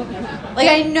 Like,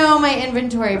 I know my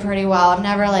inventory pretty well. I'm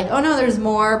never like, oh no, there's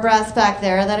more breasts back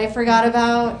there that I forgot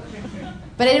about.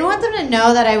 But I didn't want them to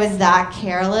know that I was that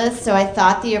careless, so I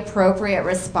thought the appropriate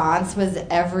response was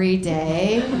every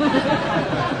day.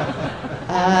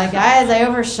 Guys, I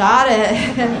overshot it.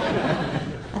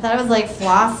 I thought it was like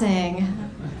flossing.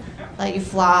 Like you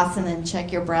floss and then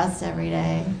check your breast every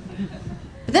day.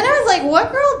 But then I was like,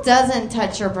 what girl doesn't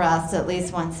touch her breast at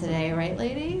least once a day, right,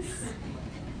 ladies?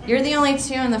 You're the only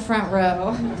 2 in the front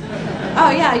row. Oh,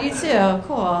 yeah, you too.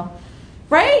 Cool.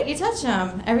 Right? You touch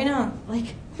them every now and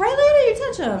like, right, lady? You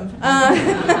touch them.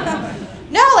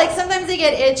 No, like sometimes they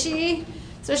get itchy,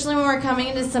 especially when we're coming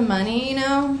into some money, you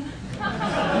know?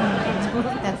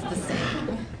 That's the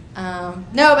same.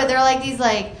 No, but they're like these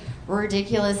like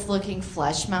ridiculous looking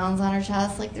flesh mounds on her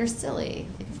chest. Like, they're silly.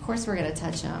 Like, of course we're going to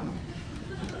touch them.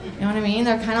 You know what I mean?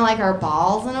 They're kind of like our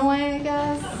balls in a way, I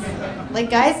guess. Like,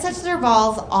 guys touch their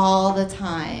balls all the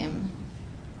time.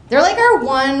 They're like our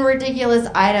one ridiculous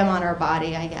item on our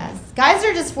body, I guess. Guys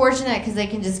are just fortunate because they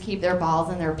can just keep their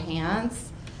balls in their pants.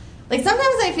 Like,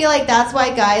 sometimes I feel like that's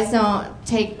why guys don't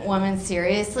take women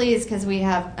seriously, is because we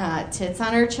have tits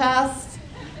on our chest.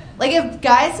 Like, if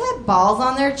guys had balls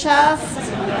on their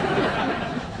chest,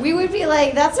 we would be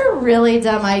like, that's a really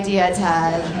dumb idea,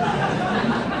 Ted.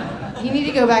 You need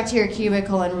to go back to your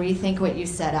cubicle and rethink what you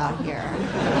said out here.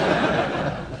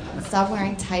 Stop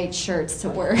wearing tight shirts to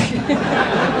work.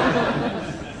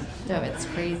 No, it's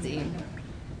crazy.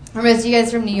 Are most of you guys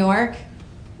from New York?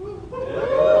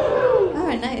 Oh,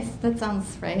 nice. That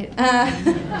sounds right.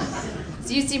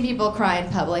 So you've seen people cry in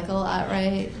public a lot,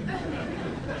 right?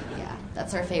 Yeah,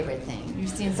 that's our favorite thing. You've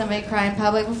seen somebody cry in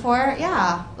public before?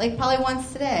 Yeah, like probably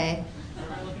once today.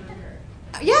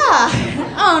 Yeah.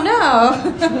 Oh no.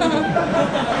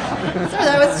 Sorry,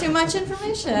 that was too much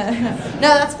information. No,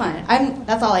 that's fine.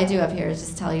 That's all I do up here is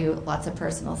just tell you lots of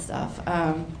personal stuff.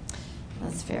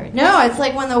 That's fair. No, it's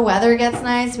like when the weather gets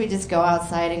nice, we just go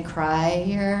outside and cry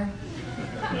here.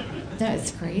 No,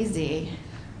 it's crazy.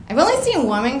 I've only seen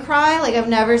women cry. Like, I've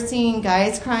never seen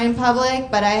guys cry in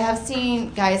public, but I have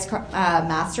seen guys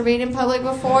masturbate in public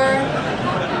before,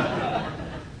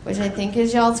 which I think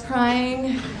is y'all's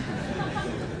crying.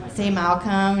 Same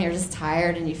outcome. You're just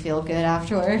tired and you feel good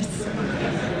afterwards.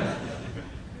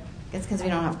 It's because we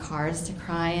don't have cars to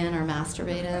cry in or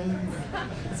masturbate in,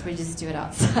 so we just do it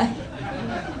outside.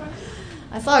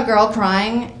 I saw a girl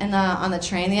crying on the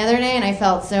train the other day, and I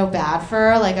felt so bad for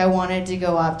her. Like, I wanted to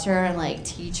go up to her and, like,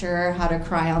 teach her how to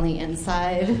cry on the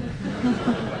inside.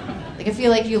 Like, I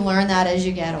feel like you learn that as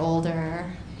you get older.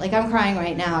 Like, I'm crying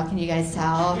right now. Can you guys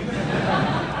tell?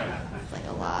 It's, like,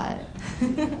 a lot.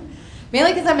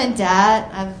 Mainly because I'm in debt.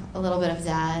 I have a little bit of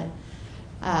debt.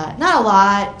 Not a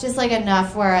lot, just, like,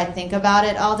 enough where I think about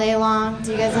it all day long.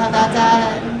 Do you guys have that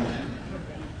debt?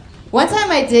 One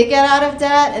time I did get out of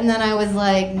debt, and then I was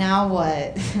like, now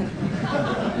what?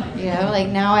 You know, like,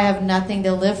 now I have nothing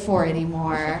to live for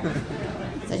anymore.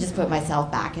 So I just put myself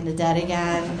back into debt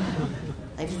again.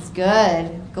 Life is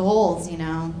good. Goals, you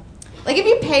know. Like, if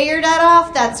you pay your debt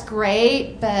off, that's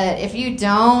great, but if you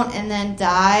don't and then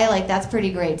die, like, that's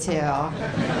pretty great, too.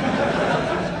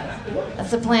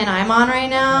 That's the plan I'm on right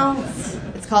now.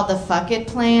 It's called the Fuck It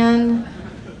plan.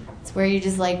 Where you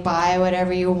just, like, buy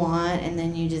whatever you want and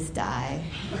then you just die.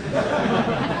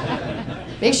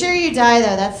 Make sure you die,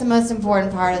 though. That's the most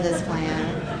important part of this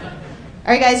plan.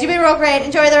 All right, guys, you've been real great.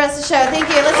 Enjoy the rest of the show. Thank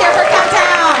you. Let's hear it for Cum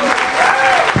Town.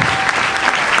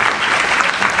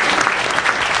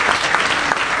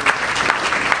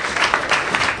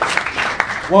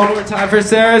 One more time for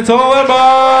Sarah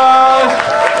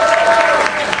Tolenbosch.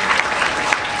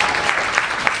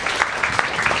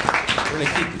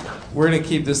 We're going to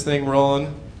keep this thing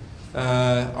rolling.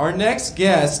 Our next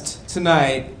guest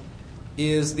tonight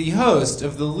is the host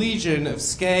of the Legion of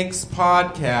Skanks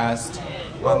podcast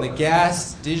on the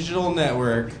Gas Digital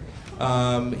Network.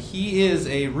 He is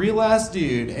a real-ass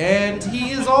dude, and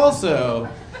he is also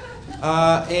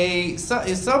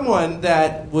someone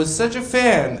that was such a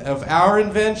fan of our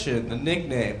invention, the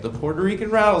nickname, the Puerto Rican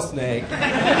rattlesnake,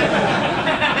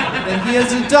 that he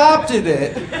has adopted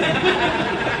it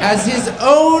as his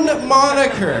own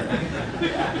moniker.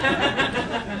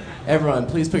 Everyone,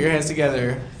 please put your hands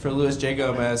together for Louis J.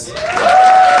 Gomez.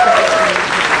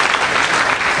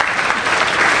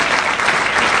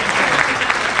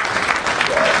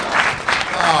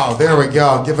 Oh, there we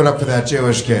go. Give it up for that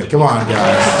Jewish kid. Come on,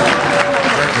 guys.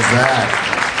 What was that?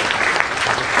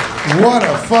 What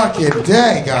a fucking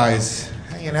day, guys.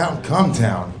 Hanging out in Cum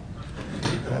Town.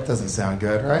 That doesn't sound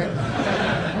good, right?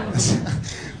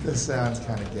 This sounds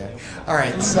kind of gay. All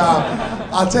right, so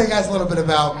I'll tell you guys a little bit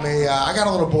about me. I got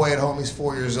a little boy at home. He's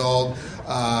 4 years old.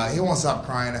 He won't stop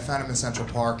crying. I found him in Central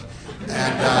Park.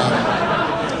 And,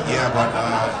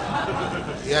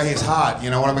 yeah, he's hot. You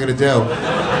know, what am I going to do?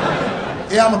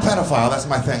 Yeah, I'm a pedophile. That's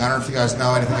my thing. I don't know if you guys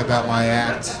know anything about my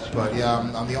act, but yeah,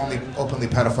 I'm the only openly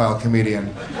pedophile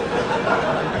comedian.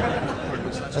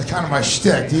 That's kind of my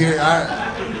shtick. You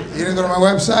didn't go to my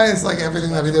website? It's like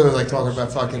everything that I do is like talking about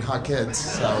fucking hot kids.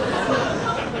 So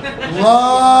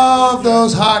love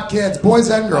those hot kids, boys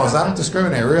and girls. I don't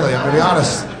discriminate, really. I'm gonna be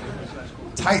honest.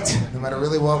 Tight, no matter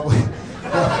really what way.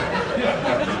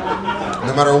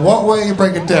 No matter what way you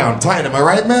break it down, tight. Am I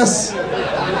right, miss?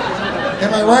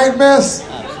 Am I right, miss?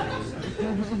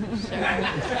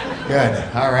 Good.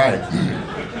 All right.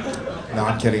 No,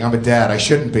 I'm kidding. I'm a dad. I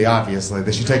shouldn't be, obviously.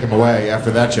 They should take him away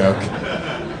after that joke.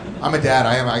 I'm a dad.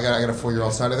 I got a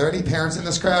 4-year-old son. Are there any parents in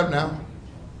this crowd? No?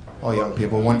 All young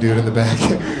people. One dude in the back.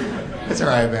 It's all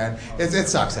right, man. It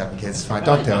sucks having kids. It's fine.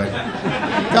 Don't do it.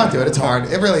 Don't do it. It's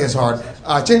hard. It really is hard.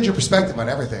 Change your perspective on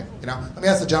everything. You know. Let me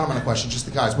ask the gentleman a question. Just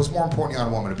the guys. What's more important on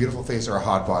a woman, a beautiful face or a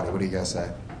hot body? What do you guys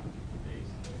say?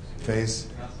 Face?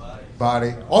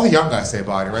 Body? All the young guys say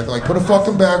body, right? They're like, put a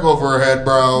fucking bag over her head,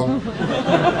 bro.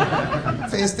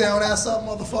 Face down, ass up,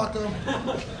 motherfucker.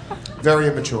 Very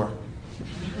immature.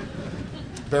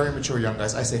 Very mature young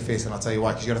guys. I say face, and I'll tell you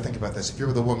why, because you got to think about this. If you're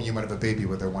with a woman, you might have a baby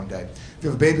with her one day. If you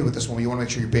have a baby with this woman, you want to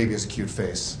make sure your baby has a cute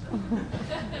face.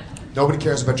 Nobody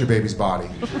cares about your baby's body.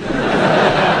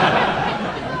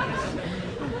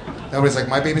 Nobody's like,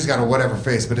 my baby's got a whatever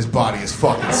face, but his body is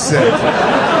fucking sick.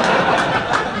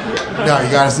 No,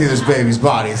 you gotta see this baby's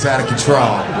body. It's out of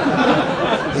control.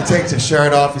 He takes his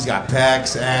shirt off. He's got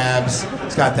pecs, abs.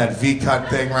 He's got that V-cut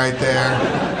thing right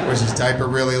there. Wears his diaper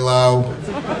really low.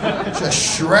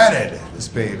 Just shredded, this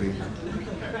baby.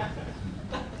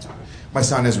 My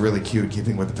son is really cute,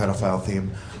 keeping with the pedophile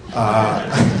theme.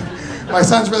 My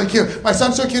son's really cute. My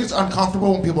son's so cute it's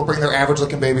uncomfortable when people bring their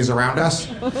average-looking babies around us.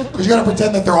 Because you gotta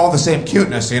pretend that they're all the same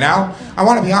cuteness, you know? I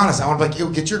wanna be honest. I wanna be like, yo,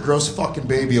 get your gross fucking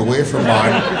baby away from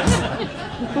mine.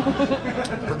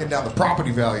 Bringing down the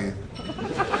property value.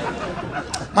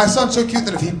 My son's so cute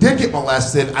that if he did get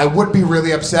molested, I would be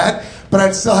really upset, but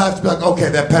I'd still have to be like, okay,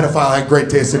 that pedophile had great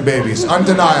taste in babies.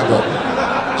 Undeniable.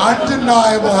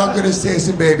 Undeniable how good his taste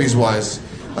in babies was.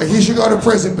 Like, he should go to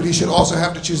prison, but he should also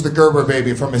have to choose the Gerber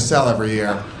baby from his cell every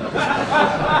year.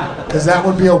 Because that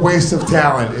would be a waste of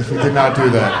talent if he did not do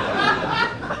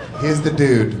that. He's the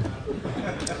dude.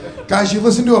 Guys, you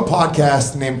listen to a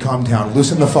podcast named Cum Town.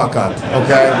 Loosen the fuck up,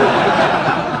 okay?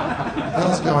 What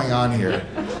else is going on here?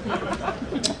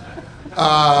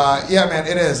 Yeah, man,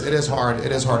 it is hard.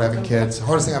 It is hard having kids. The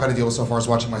hardest thing I've had to deal with so far is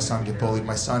watching my son get bullied.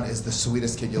 My son is the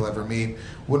sweetest kid you'll ever meet.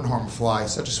 Wouldn't harm a fly.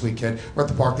 Such a sweet kid. We're at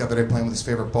the park the other day playing with his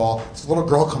favorite ball. This little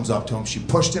girl comes up to him. She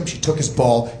pushed him. She took his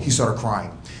ball. He started crying.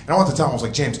 And I wanted to tell him, I was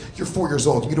like, James, you're 4 years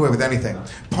old. You can get away with anything.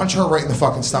 Punch her right in the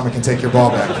fucking stomach and take your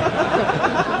ball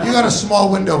back. You got a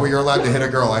small window where you're allowed to hit a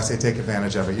girl. I say take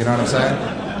advantage of it. You know what I'm saying?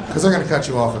 Because they're going to cut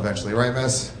you off eventually. Right,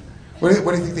 miss? What do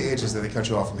you think the age is that they cut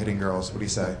you off from hitting girls? What do you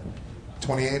say?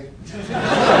 28?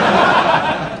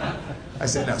 I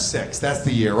said, no, 6. That's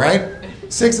the year, right?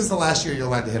 6 is the last year you're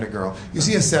allowed to hit a girl. You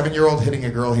see a 7-year-old hitting a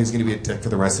girl, he's going to be a dick for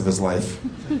the rest of his life.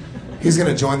 He's going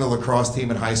to join the lacrosse team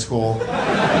in high school.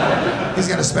 He's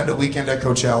going to spend a weekend at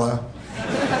Coachella.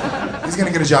 He's going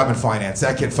to get a job in finance.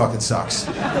 That kid fucking sucks.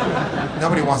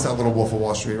 Nobody wants that little Wolf of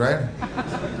Wall Street, right?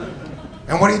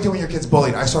 And what do you do when your kid's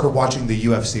bullied? I started watching the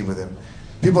UFC with him.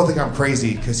 People think I'm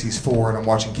crazy because he's 4 and I'm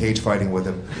watching cage fighting with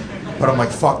him. But I'm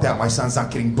like, fuck that. My son's not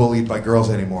getting bullied by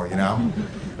girls anymore, you know?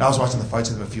 And I was watching the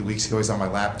fights with him a few weeks ago. He's on my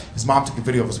lap. His mom took a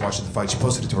video of us watching the fight. She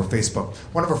posted it to her Facebook.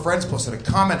 One of her friends posted a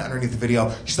comment underneath the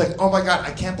video. She's like, oh my God,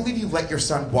 I can't believe you let your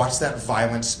son watch that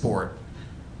violent sport.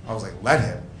 I was like, let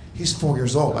him? He's 4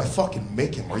 years old. I fucking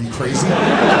make him. Are you crazy?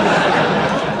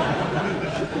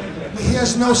 He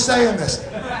has no say in this.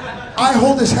 I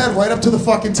hold his head right up to the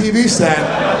fucking TV set.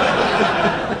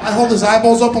 I hold his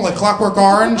eyeballs open like Clockwork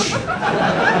Orange.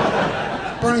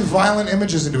 Burning violent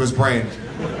images into his brain.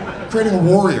 Creating a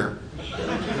warrior.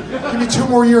 Give me 2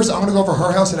 more years, I'm gonna go over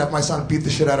her house and have my son beat the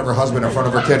shit out of her husband in front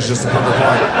of her kids just to prove her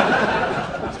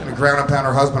point. He's gonna ground and pound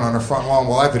her husband on her front lawn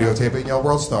while I videotape it and yell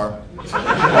World Star.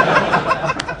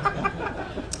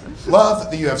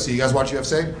 Love the UFC. You guys watch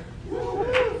UFC?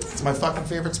 It's my fucking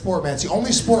favorite sport, man. It's the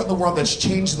only sport in the world that's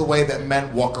changed the way that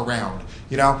men walk around.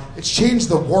 You know? It's changed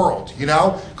the world, you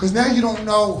know? Because now you don't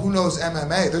know who knows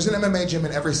MMA. There's an MMA gym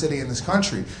in every city in this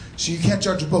country. So you can't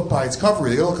judge a book by its cover.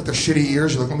 You gotta look at their shitty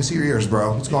ears. You're like, let me see your ears,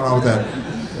 bro. What's going on with that?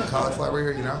 Cauliflower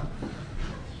ear, you know?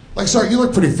 Like, sorry, you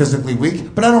look pretty physically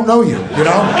weak, but I don't know you, you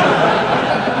know?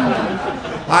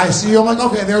 I see you, I'm like,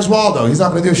 okay, there's Waldo. He's not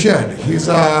gonna do shit. He's,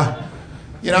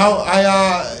 you know,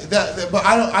 but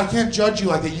I can't judge you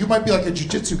like that. You might be like a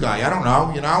jiu-jitsu guy. I don't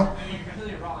know, you know?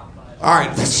 All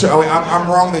right, so I'm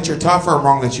wrong that you're tough, or I'm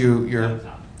wrong that you're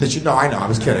no, I know, I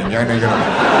was kidding. I know you're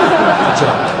not. It's a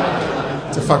joke.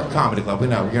 It's a fucking comedy club. We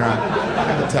know you're not.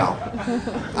 I can tell.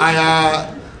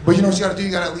 But you know what you got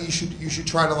to do? You should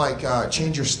try to like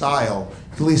change your style. You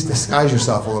can at least disguise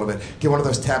yourself a little bit. Get one of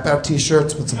those tap out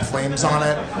T-shirts with some flames on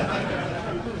it.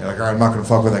 You're like, all right, I'm not gonna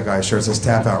fuck with that guy's shirt. It says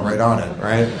tap out right on it,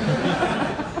 right?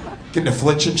 Get an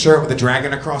affliction shirt with a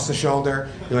dragon across the shoulder.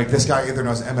 You're like, this guy either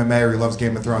knows MMA or he loves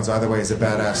Game of Thrones. Either way, he's a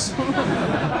badass.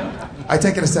 I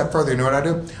take it a step further. You know what I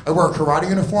do? I wear a karate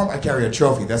uniform. I carry a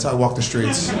trophy. That's how I walk the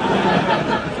streets.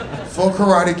 Full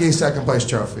karate gi, second place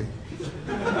trophy.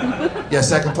 Yeah,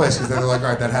 second place, because they're like, all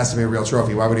right, that has to be a real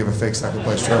trophy. Why would he have a fake second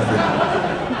place trophy?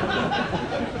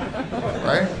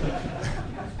 Right?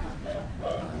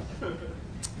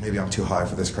 Maybe I'm too high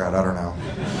for this crowd. I don't know.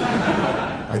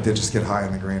 I did just get high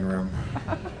in the green room.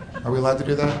 Are we allowed to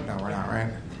do that? No, we're not,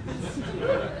 right?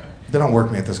 They don't work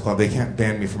me at this club. They can't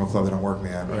ban me from a club they don't work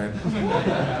me at, right?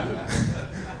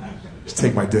 Just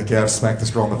take my dick out, smack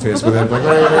this girl in the face with it. Like,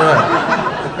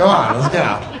 right. Go on, let's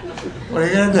go. What are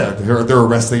you gonna do? They're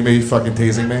arresting me, fucking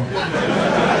tasing me.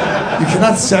 You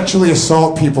cannot sexually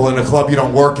assault people in a club you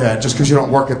don't work at just because you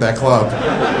don't work at that club.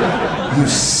 You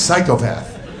psychopath.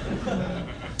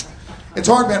 It's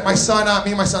hard, man. My son,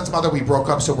 me and my son's mother, we broke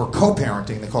up, so we're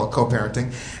co-parenting. They call it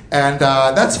co-parenting, and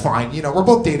that's fine. You know, we're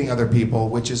both dating other people,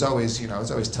 which is always,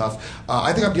 it's always tough.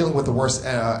 I think I'm dealing with the worst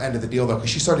end of the deal though, because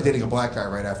she started dating a black guy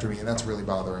right after me, and that's really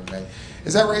bothering me.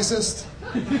 Is that racist?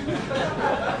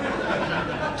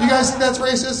 Do you guys think that's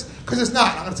racist? Because it's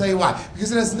not. I'm going to tell you why.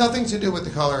 Because it has nothing to do with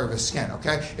the color of his skin.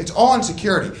 Okay? It's all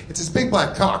insecurity. It's his big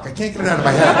black cock. I can't get it out of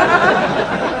my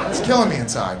head. It's killing me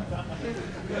inside.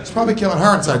 It's probably killing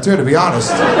her inside, too, to be honest.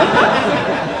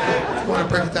 If you want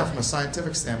to break it down from a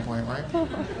scientific standpoint, right? And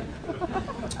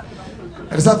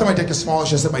it's not that my dick is small,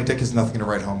 it's just that my dick is nothing to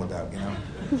write home about, you know?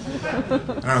 I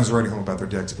don't know who's writing home about their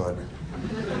dicks, but...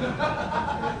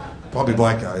 probably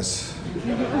black guys.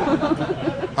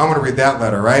 I'm going to read that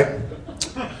letter, right?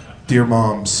 Dear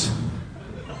moms.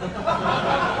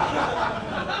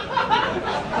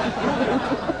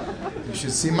 You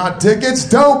should see my dick, it's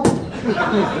dope!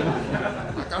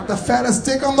 I got the fattest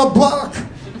dick on the block. I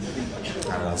don't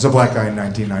know. There's a black guy in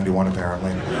 1991,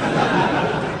 apparently.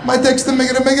 My dick's the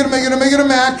mega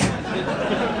Mac.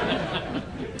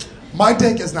 My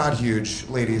dick is not huge,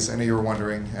 ladies. I know you were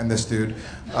wondering, and this dude.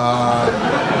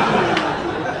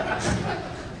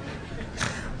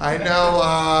 I know.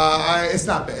 It's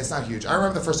not huge. I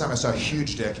remember the first time I saw a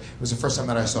huge dick. It was the first time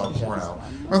that I saw a porno.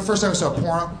 Remember the first time I saw a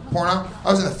porno?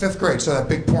 I was in the 5th grade, saw that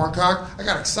big porn cock. I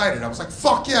got excited. I was like,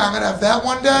 fuck yeah, I'm going to have that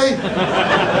one day.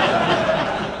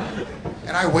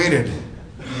 And I waited.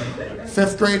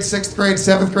 5th grade, 6th grade,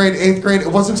 7th grade, 8th grade.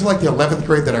 It wasn't until like the 11th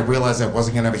grade that I realized I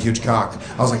wasn't going to have a huge cock.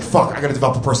 I was like, fuck, I got to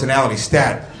develop a personality,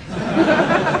 stat.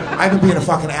 I've been being a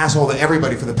fucking asshole to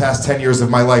everybody for the past 10 years of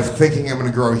my life thinking I'm going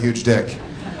to grow a huge dick.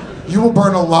 You will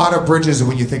burn a lot of bridges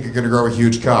when you think you're going to grow a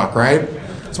huge cock, right?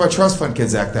 That's why trust fund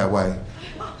kids act that way.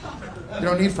 You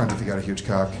don't need friends if you got a huge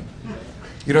cock.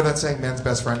 You know that saying, man's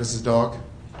best friend is his dog?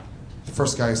 The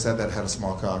first guy who said that had a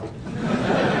small cock.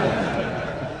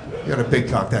 You got a big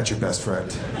cock, that's your best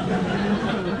friend.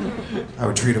 I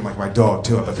would treat him like my dog,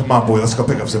 too. I'd be like, come on, boy, let's go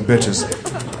pick up some bitches.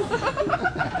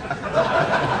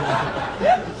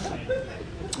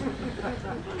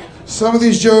 Some of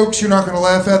these jokes you're not going to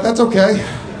laugh at. That's okay.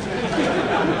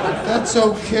 That's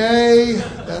okay.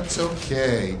 That's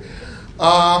okay.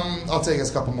 I'll tell you guys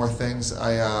a couple more things.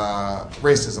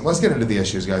 Racism. Let's get into the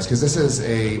issues, guys, because this is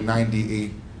a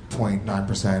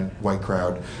 98.9% white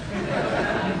crowd.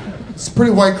 It's a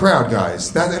pretty white crowd,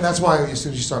 guys. And that's why as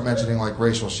soon as you start mentioning like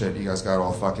racial shit, you guys got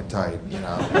all fucking tight, you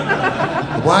know.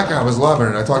 The black guy was loving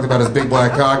it. I talked about his big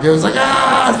black cock. He was like,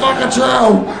 it's fucking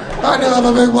true. I do have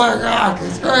a big black cock.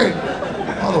 It's great.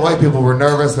 All the white people were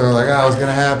nervous. They were like, what's going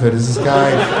to happen? Is this guy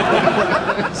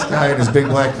and his big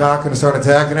black cock going to start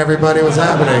attacking everybody? What's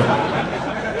happening?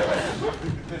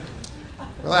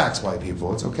 Relax, white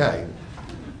people. It's okay.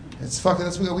 It's fucking,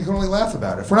 we can only laugh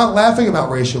about it. If we're not laughing about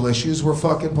racial issues, we're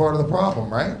fucking part of the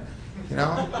problem, right? You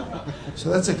know? So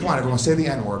that's it. Come on, everyone, say the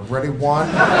N-word. Ready? 1,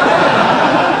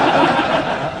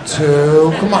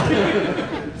 2, come on.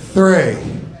 3.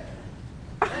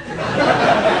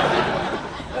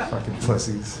 Fucking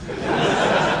pussies.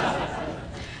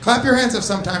 Clap your hands if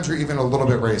sometimes you're even a little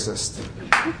bit racist.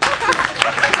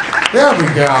 There we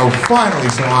go. Finally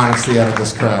some honesty out of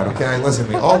this crowd, okay? Listen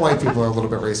to me. All white people are a little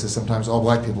bit racist sometimes. All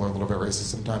black people are a little bit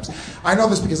racist sometimes. I know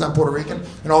this because I'm Puerto Rican,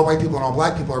 and all white people and all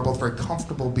black people are both very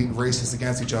comfortable being racist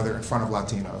against each other in front of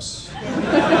Latinos.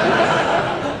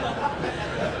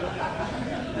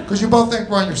 Because you both think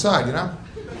we're on your side, you know?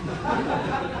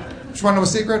 Just want to know a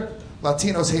secret?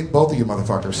 Latinos hate both of you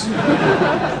motherfuckers.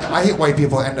 I hate white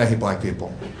people and I hate black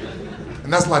people.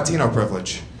 And that's Latino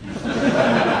privilege.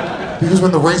 Because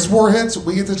when the race war hits,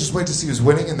 we get to just wait to see who's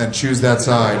winning and then choose that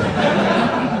side.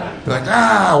 Be like,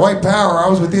 white power, I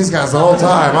was with these guys the whole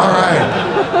time, all right.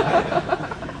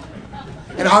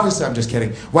 And obviously, I'm just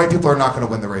kidding. White people are not going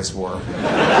to win the race war.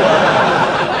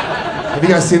 Have you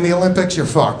guys seen the Olympics? You're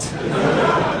fucked.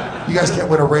 You guys can't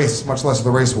win a race, much less the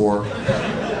race war.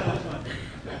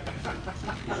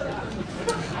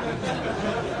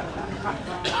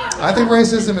 I think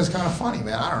racism is kind of funny,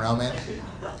 man. I don't know, man.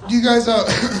 Do you guys,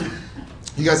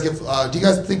 do you guys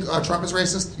think Trump is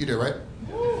racist? You do, right?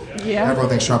 Yeah. Everyone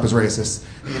thinks Trump is racist.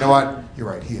 And you know what? You're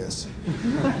right, he is.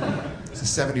 He's a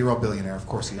 70-year-old billionaire. Of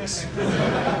course he is.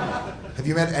 Have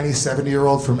you met any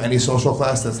 70-year-old from any social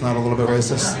class that's not a little bit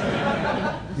racist?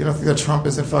 You don't think that Trump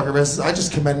isn't fucking racist? I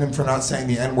just commend him for not saying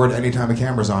the N-word anytime a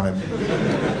camera's on him.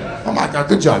 Oh my God,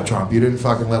 good job, Trump. You didn't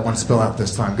fucking let one spill out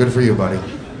this time. Good for you, buddy.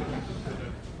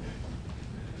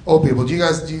 Old people, do you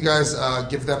guys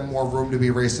give them more room to be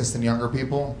racist than younger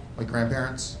people, like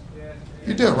grandparents? Yeah.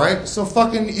 You do, right? So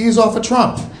fucking ease off of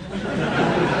Trump.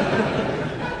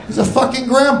 He's a fucking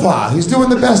grandpa. He's doing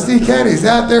the best he can. He's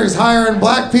out there, he's hiring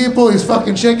black people, he's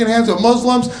fucking shaking hands with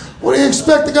Muslims. What do you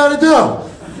expect the guy to do?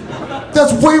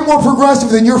 That's way more progressive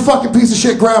than your fucking piece of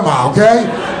shit grandma, okay?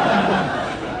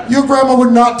 Your grandma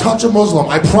would not touch a Muslim,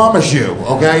 I promise you,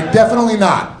 okay? Definitely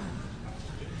not.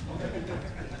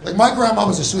 Like, my grandma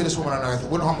was the sweetest woman on earth.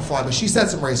 Wouldn't harm a fly, but she said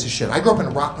some racist shit. I grew up in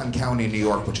Rockland County, New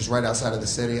York, which is right outside of the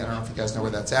city. I don't know if you guys know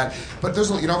where that's at. But there's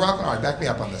a, you know Rockland? All right, back me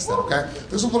up on this then, okay?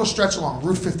 There's a little stretch along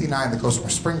Route 59 that goes from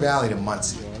Spring Valley to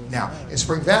Muncie. Now, in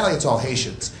Spring Valley, it's all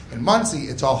Haitians. In Muncie,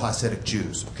 it's all Hasidic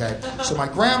Jews, okay? So my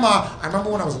grandma, I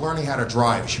remember when I was learning how to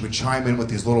drive, she would chime in with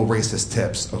these little racist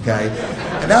tips, okay?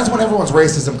 And that's when everyone's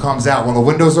racism comes out. When the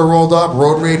windows are rolled up,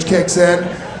 road rage kicks in.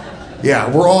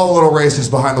 Yeah, we're all a little racist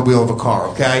behind the wheel of a car,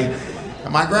 okay?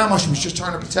 And my grandma, she was just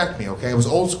trying to protect me, okay? It was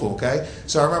old school, okay?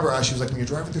 So I remember she was like, when you're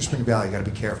driving through Spring Valley, you gotta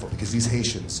be careful because these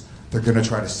Haitians, they're gonna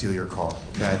try to steal your car,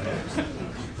 okay?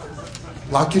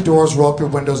 Lock your doors, roll up your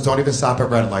windows, don't even stop at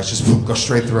red lights, just go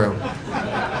straight through.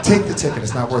 Take the ticket,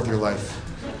 it's not worth your life.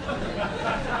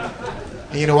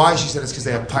 And you know why? She said it's because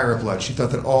they have pirate blood. She thought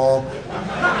that all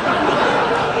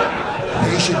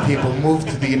Haitian people moved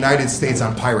to the United States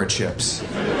on pirate ships.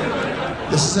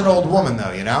 This is an old woman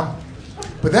though, you know?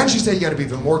 But then she said you got to be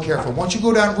even more careful. Once you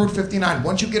go down Route 59,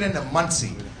 once you get into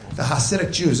Muncie, the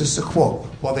Hasidic Jews, this is a quote,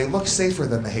 while they look safer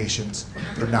than the Haitians,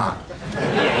 they're not.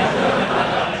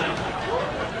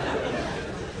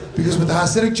 Because what the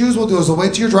Hasidic Jews will do is they'll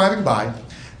wait till you're driving by,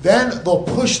 then they'll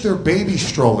push their baby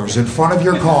strollers in front of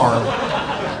your car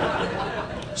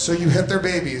so you hit their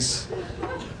babies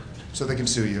so they can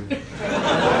sue you.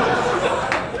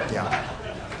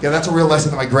 Yeah, that's a real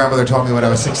lesson that my grandmother taught me when I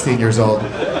was 16 years old.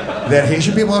 That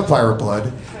Haitian people have pirate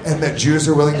blood, and that Jews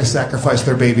are willing to sacrifice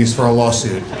their babies for a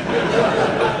lawsuit.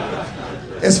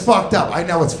 It's fucked up. I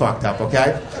know it's fucked up,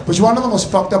 okay? But you want to know the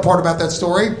most fucked up part about that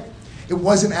story? It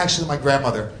wasn't actually my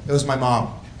grandmother. It was my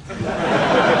mom.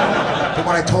 But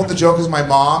when I told the joke as my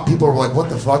mom, people were like, what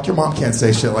the fuck? Your mom can't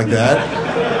say shit like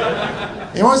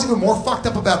that. You know what's even more fucked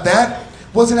up about that?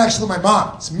 It wasn't actually my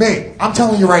mom. It's me. I'm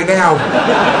telling you right now.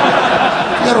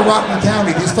 You go to Rockland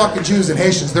County, these fucking Jews and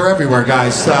Haitians, they're everywhere,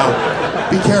 guys. So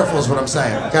be careful is what I'm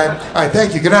saying, okay? All right,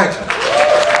 thank you. Good night.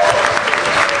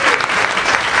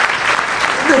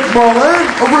 Nick Marlin,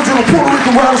 original Puerto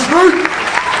Rican rattlesnake.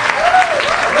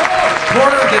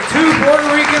 The two Puerto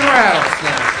Rican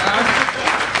rattlesnakes.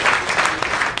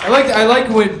 I like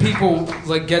when people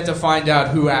like get to find out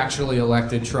who actually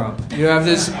elected Trump. You have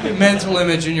this mental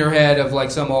image in your head of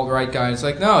like some alt-right guy. It's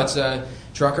like, no, it's a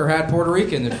trucker hat Puerto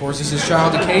Rican that forces his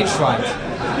child to cage fight.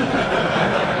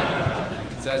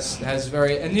 That's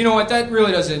very, and you know what? That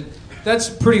really doesn't. That's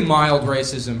pretty mild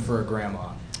racism for a grandma.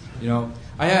 You know,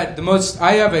 I have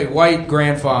a white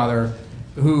grandfather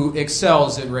who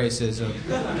excels at racism.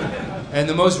 And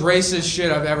the most racist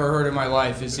shit I've ever heard in my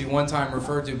life is he one time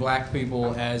referred to black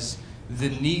people as the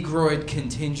Negroid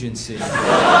contingency.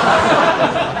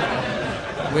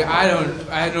 I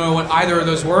don't know what either of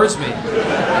those words mean.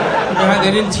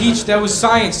 They didn't teach, that was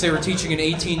science they were teaching in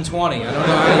 1820. I don't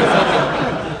know how you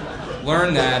fucking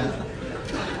learn that.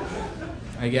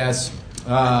 I guess.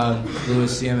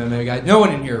 Louis, the MMA guy. No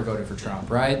one in here voted for Trump,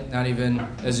 right? Not even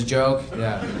as a joke?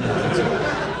 Yeah.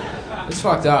 It's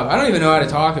fucked up. I don't even know how to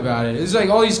talk about it. It's like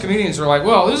all these comedians are like,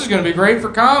 well, this is going to be great for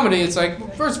comedy. It's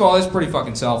like, first of all, it's pretty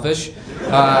fucking selfish.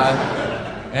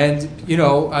 And, you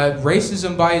know,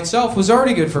 racism by itself was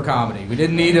already good for comedy. We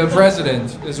didn't need a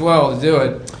president as well to do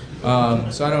it.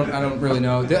 So I don't really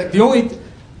know. The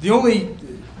only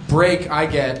break I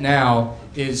get now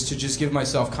is to just give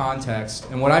myself context.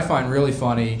 And what I find really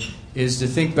funny is to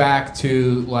think back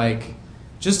to, like,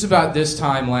 just about this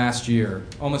time last year,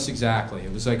 almost exactly.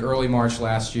 It was like early March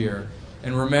last year.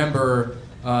 And remember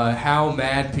how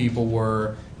mad people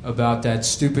were about that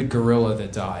stupid gorilla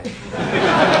that died.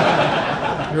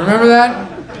 You remember that?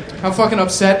 How fucking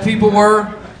upset people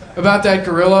were about that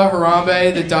gorilla,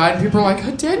 Harambe, that died. And people were like,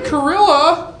 a dead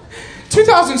gorilla?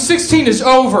 2016 is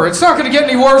over. It's not going to get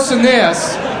any worse than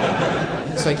this.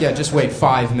 It's like, yeah, just wait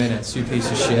 5 minutes, you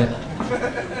piece of shit.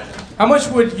 How much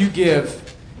would you give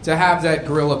to have that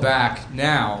gorilla back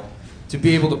now to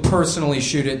be able to personally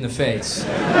shoot it in the face?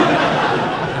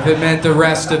 If it meant the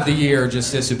rest of the year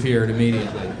just disappeared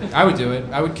immediately. I would do it.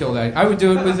 I would kill that. I would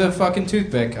do it with a fucking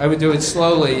toothpick. I would do it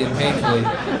slowly and painfully.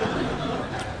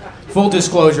 Full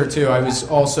disclosure, too, I was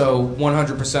also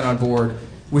 100% on board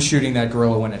with shooting that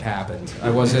gorilla when it happened.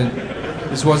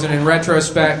 This wasn't in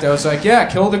retrospect. I was like, yeah,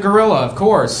 kill the gorilla, of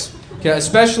course. Yeah,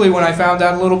 especially when I found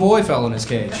out a little boy fell in his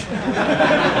cage.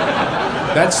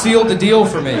 That sealed the deal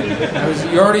for me.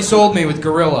 You already sold me with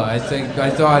gorilla. I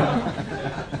thought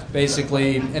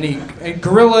basically. And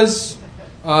gorillas,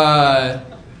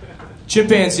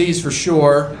 chimpanzees for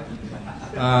sure,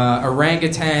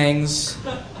 orangutans,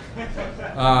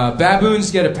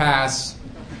 baboons get a pass,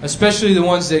 especially the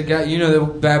ones that got, the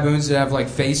baboons that have like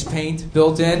face paint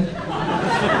built in.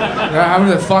 How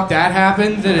the fuck that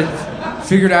happened? That it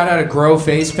figured out how to grow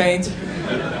face paint?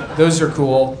 Those are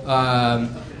cool.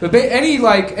 But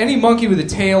any monkey with a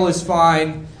tail is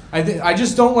fine. I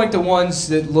just don't like the ones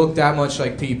that look that much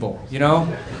like people,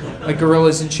 like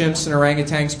gorillas and chimps and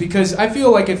orangutans, because I feel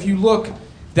like if you look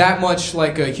that much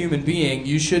like a human being,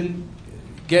 you shouldn't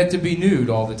get to be nude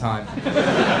all the time.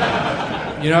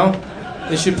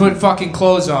 They should put fucking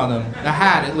clothes on them, a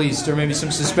hat at least, or maybe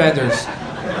some suspenders.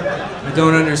 I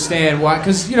don't understand why,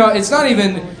 because it's not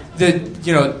even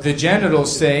the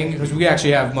genitals thing, because we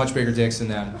actually have much bigger dicks than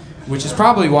them, which is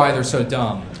probably why they're so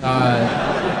dumb.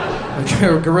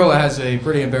 A gorilla has a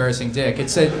pretty embarrassing dick.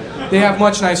 It's that they have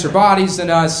much nicer bodies than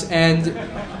us, and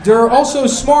they're also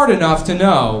smart enough to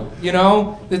know,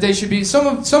 that they should be.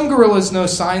 Some gorillas know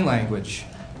sign language.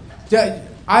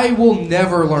 I will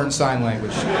never learn sign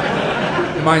language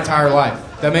in my entire life.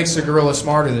 That makes the gorilla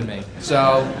smarter than me.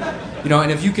 So,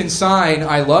 and if you can sign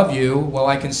 "I love you" while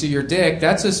I can see your dick,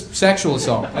 that's a sexual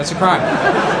assault. That's a crime.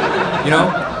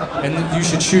 And you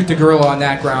should shoot the gorilla on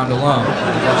that ground alone.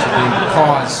 That should be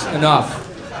cause enough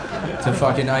to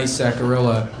fucking ice that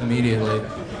gorilla immediately.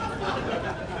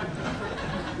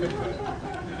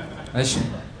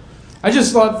 I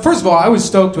just thought, first of all, I was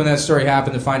stoked when that story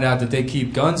happened to find out that they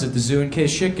keep guns at the zoo in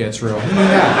case shit gets real. Who knew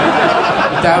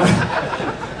that?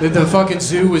 That the fucking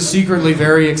zoo was secretly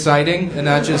very exciting and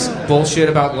not just bullshit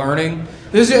about learning.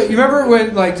 You remember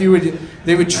when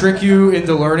they would trick you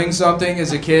into learning something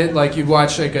as a kid? Like you'd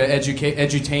watch like an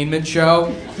edutainment show.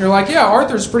 And you're like, yeah,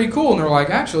 Arthur's pretty cool. And they're like,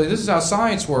 actually, this is how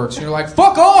science works. And you're like,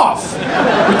 fuck off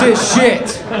with this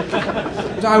shit.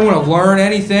 I don't want to learn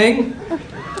anything.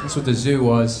 That's what the zoo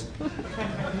was.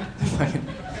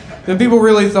 Then people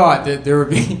really thought that there would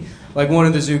be, like one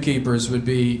of the zookeepers would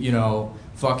be,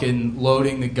 fucking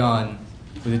loading the gun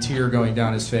with a tear going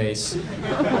down his face.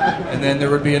 And then there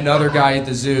would be another guy at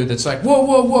the zoo that's like, whoa,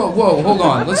 hold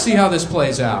on, let's see how this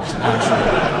plays out,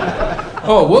 actually.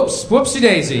 Oh, whoopsie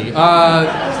daisy.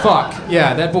 Fuck,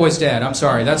 yeah, that boy's dead, I'm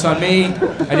sorry, that's on me.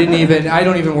 I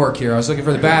don't even work here. I was looking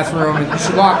for the bathroom, and you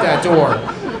should lock that door.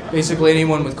 Basically,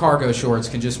 anyone with cargo shorts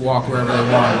can just walk wherever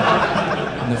they want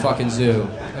in the fucking zoo.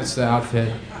 That's the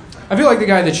outfit. I feel like the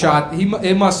guy that shot,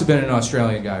 it must have been an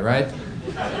Australian guy, right?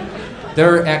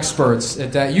 They're experts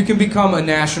at that. You can become a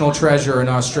national treasure in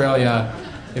Australia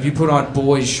if you put on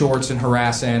boys' shorts and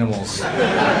harass animals.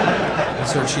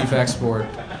 That's their chief export.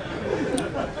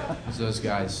 It's those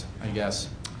guys, I guess.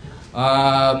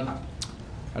 I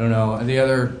don't know. The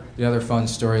other fun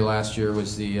story last year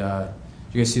was did you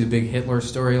guys see the big Hitler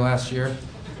story last year?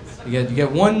 You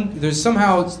get one. There's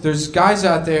guys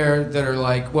out there that are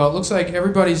like, well, it looks like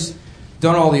everybody's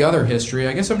done all the other history.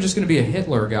 I guess I'm just going to be a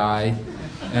Hitler guy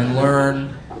and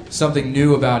learn something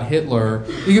new about Hitler.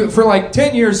 For like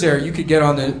 10 years there, you could get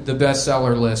on the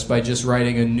bestseller list by just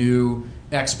writing a new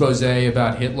expose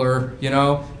about Hitler,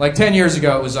 Like 10 years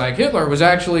ago, it was like, Hitler was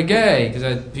actually gay,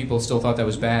 because people still thought that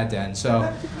was bad then.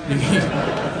 So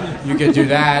you could do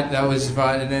that. That was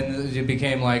fun. And then it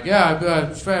became like, yeah,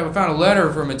 I found a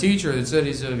letter from a teacher that said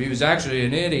he was actually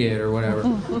an idiot or whatever.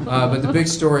 But the big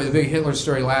Hitler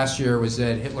story last year was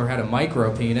that Hitler had a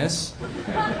micro penis,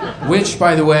 which,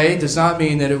 by the way, does not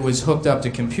mean that it was hooked up to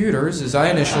computers, as I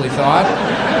initially thought.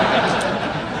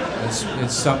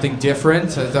 It's something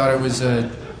different. I thought it was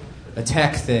a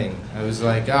tech thing. I was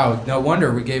like, oh, no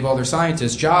wonder we gave all their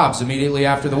scientists jobs immediately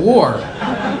after the war.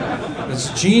 It's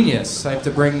genius. I have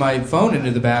to bring my phone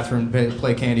into the bathroom to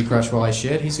play Candy Crush while I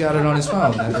shit. He's got it on his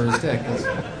phone, or his dick.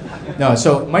 No,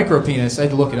 so micropenis, I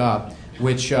had to look it up,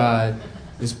 which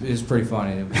is pretty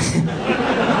funny. I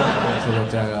have to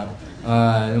look that up.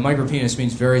 The micropenis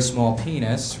means very small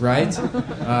penis, right?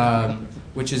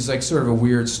 Which is like sort of a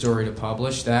weird story to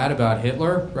publish that about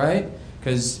Hitler, right?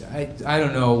 Because I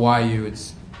don't know why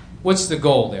what's the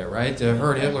goal there, right? To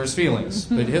hurt Hitler's feelings.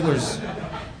 But Hitler's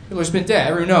been dead.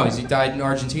 Everyone knows he died in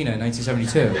Argentina in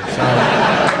 1972.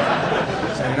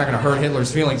 So you're not going to hurt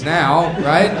Hitler's feelings now,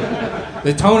 right?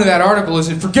 The tone of that article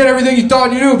isn't, forget everything you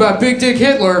thought you knew about Big Dick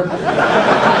Hitler.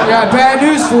 I got bad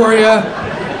news for you.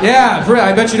 Yeah,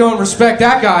 I bet you don't respect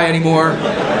that guy anymore.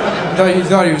 You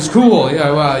thought he was cool.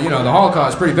 Yeah, well, the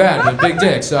Holocaust is pretty bad, but big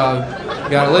dick, so you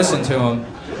got to listen to him,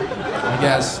 I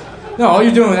guess. No, all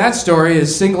you're doing with that story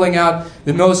is singling out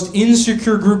the most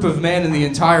insecure group of men in the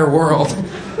entire world.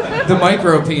 the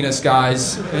micro penis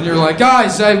guys, and you're like,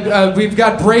 guys, we've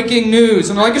got breaking news,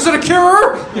 and they're like, is it a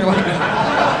cure? And you're like,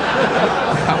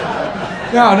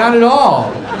 no, not at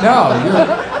all.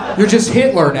 No, you're just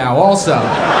Hitler now, also.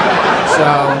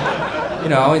 So,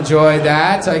 enjoy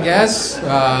that, I guess. You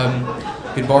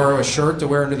can borrow a shirt to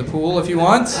wear into the pool if you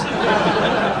want.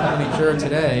 Be sure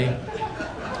today.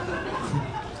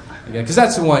 Because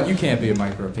that's the one, you can't be a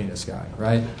micro penis guy,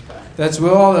 right? That's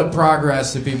with all the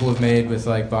progress that people have made with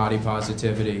like body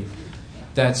positivity.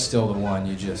 That's still the one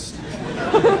you just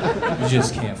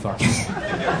can't fucking.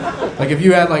 Like if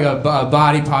you had like a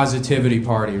body positivity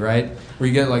party, right? Where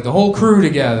you get like the whole crew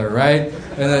together, right?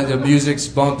 And then the music's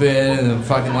bumping and the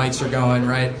fucking lights are going,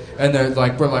 right? And they're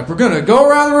like, we're gonna go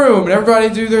around the room and everybody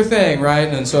do their thing, right?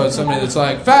 And so it's somebody that's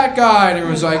like, fat guy, and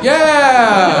everyone's like,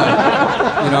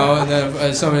 yeah! And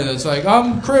then somebody that's like,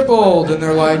 I'm crippled, and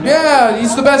they're like, yeah,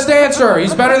 he's the best dancer,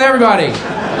 he's better than everybody.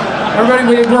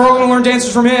 We're all gonna learn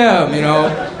dances from him,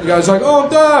 The guy's like, oh,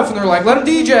 I'm deaf, and they're like, let him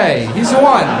DJ, he's the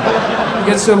one. He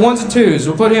gets the ones and twos,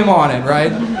 we'll put him on it,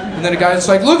 right? And then a guy's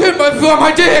like, look at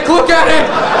my dick, look at it!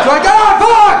 It's like,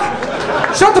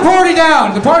 fuck! Shut the party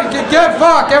down! The party,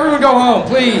 fuck, everyone go home,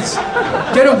 please.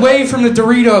 Get away from the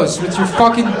Doritos with your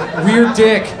fucking weird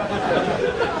dick.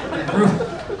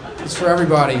 It's for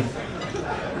everybody.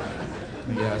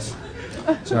 Yes.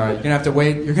 Sorry, you're gonna have to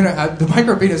wait. The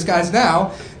micropenis guys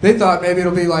now, they thought maybe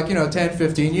it'll be like, 10,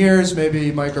 15 years,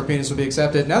 maybe micropenis will be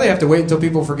accepted. Now they have to wait until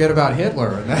people forget about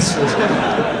Hitler, and that's just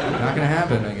not gonna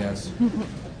happen, I guess.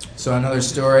 So another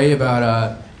story about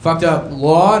a fucked up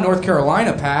law North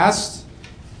Carolina passed.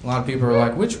 A lot of people are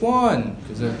like, which one?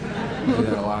 Because they do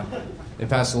that a lot. They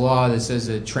passed a law that says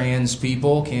that trans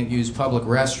people can't use public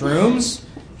restrooms,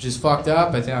 which is fucked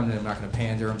up. I think I'm not going to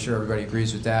pander. I'm sure everybody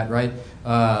agrees with that, right?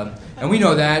 And we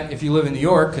know that if you live in New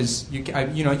York, because you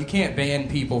can't ban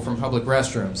people from public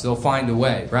restrooms. They'll find a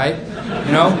way, right?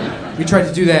 We tried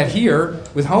to do that here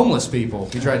with homeless people.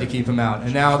 We tried to keep them out,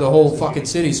 and now the whole fucking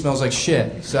city smells like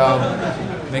shit. So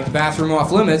make the bathroom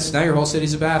off limits. Now your whole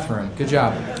city's a bathroom. Good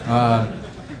job.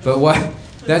 But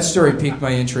that story piqued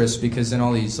my interest because then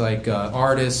all these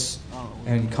artists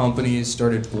and companies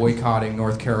started boycotting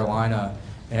North Carolina.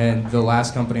 And the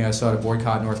last company I saw to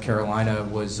boycott North Carolina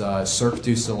was Cirque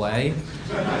du Soleil.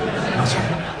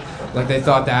 Like they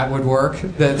thought that would work.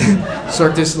 That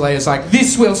Cirque du Soleil is like,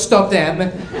 this will stop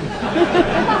them.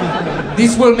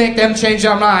 This will make them change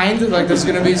their mind. Like there's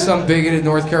going to be some bigoted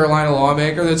North Carolina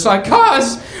lawmaker that's like,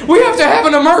 cuz, we have to have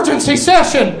an emergency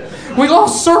session. We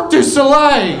lost Cirque du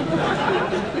Soleil.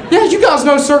 Yeah, you guys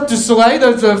know Cirque du Soleil,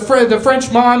 the French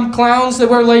mime clowns that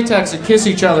wear latex and kiss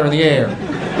each other in the air.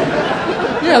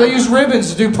 Yeah, they use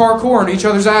ribbons to do parkour in each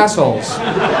other's assholes.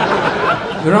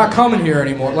 They're not coming here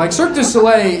anymore. Like, Cirque du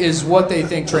Soleil is what they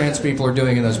think trans people are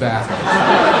doing in those bathrooms.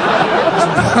 That's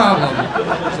the problem.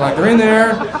 It's like they're in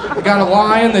there, they got a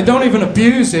lion, they don't even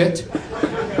abuse it.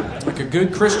 Like a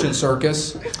good Christian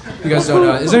circus. You guys don't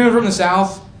know. Is anyone from the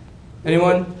South?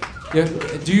 Anyone? Yeah.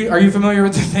 Are you familiar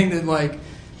with the thing that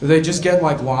they just get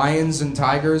like lions and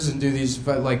tigers and do these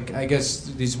I guess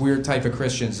these weird type of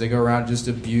Christians? They go around and just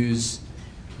abuse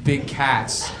big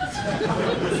cats.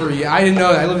 I didn't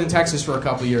know that. I lived in Texas for a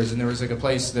couple of years, and there was like a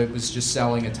place that was just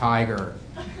selling a tiger,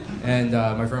 and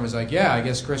my friend was like, "Yeah, I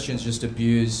guess Christians just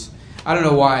abuse." I don't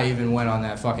know why I even went on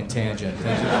that fucking tangent. All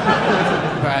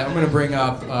right, I'm going to bring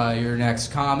up your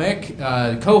next comic,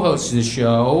 co-host of the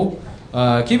show.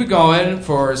 Keep it going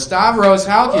for Stavros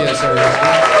Halkias.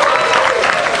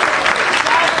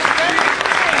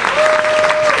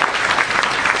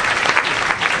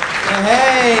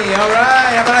 Hey, all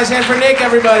right. Have a nice hand for Nick,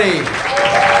 everybody.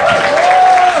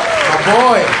 Oh,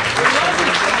 boy.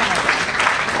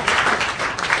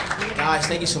 Guys,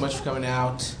 thank you so much for coming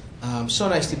out. So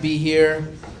nice to be here.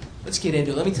 Let's get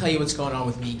into it. Let me tell you what's going on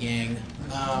with me, gang.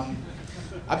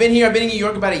 I've been in New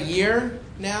York about a year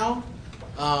now.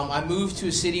 I moved to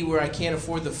a city where I can't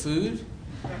afford the food.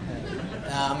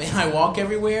 And I walk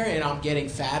everywhere, and I'm getting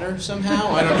fatter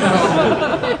somehow. I don't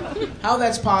know how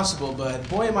that's possible, but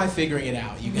boy, am I figuring it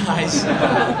out, you guys.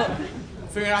 I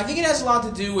think it has a lot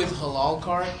to do with halal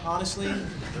cart, honestly.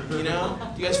 Do you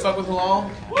guys fuck with halal?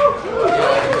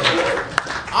 Yeah.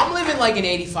 I'm living like an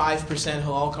 85%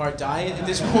 halal cart diet at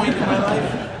this point in my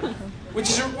life,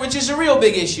 which is a real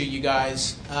big issue, you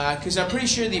guys, because I'm pretty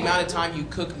sure the amount of time you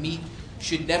cook meat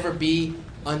should never be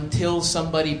until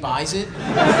somebody buys it.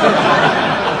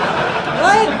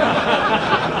 Right?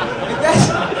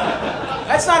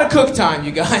 That's not a cook time,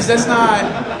 you guys. That's not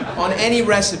on any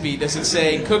recipe. Does it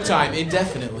say cook time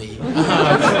indefinitely?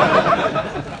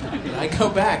 I go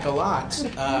back a lot.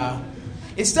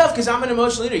 It's tough because I'm an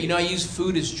emotional eater. I use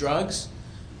food as drugs.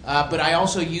 but I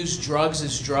also use drugs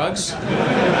as drugs. You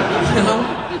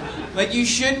know? Like, you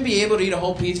shouldn't be able to eat a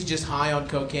whole pizza just high on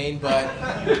cocaine, but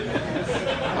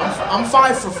I'm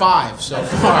 5 for 5 so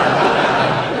far.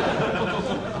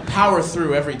 Power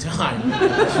through every time.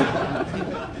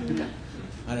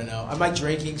 I don't know. My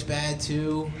drinking's bad,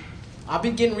 too. I've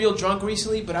been getting real drunk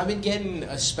recently, but I've been getting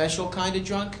a special kind of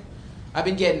drunk. I've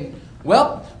been getting,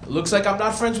 well, looks like I'm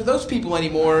not friends with those people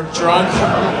anymore, drunk.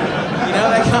 You know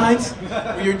that kind?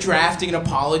 Where you're drafting an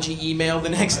apology email the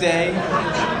next day.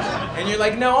 And you're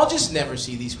like, no, I'll just never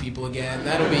see these people again.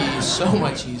 That'll be so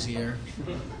much easier.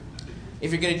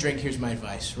 If you're going to drink, here's my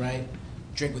advice, right?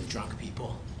 Drink with drunk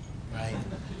people, right?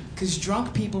 Because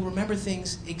drunk people remember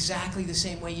things exactly the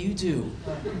same way you do,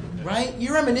 right?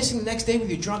 You're reminiscing the next day with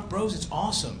your drunk bros. It's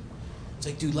awesome. It's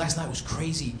like, dude, last night was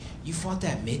crazy. You fought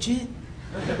that midget?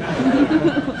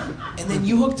 And then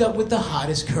you hooked up with the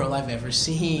hottest girl I've ever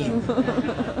seen,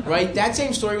 right? That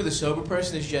same story with a sober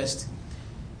person is just,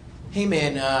 hey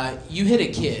man, you hit a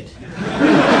kid.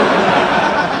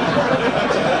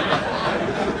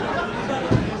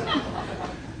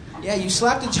 Yeah, you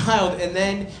slapped a child and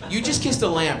then you just kissed a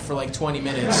lamp for like 20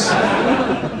 minutes.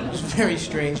 It was very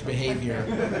strange behavior.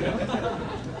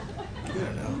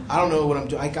 I don't know what I'm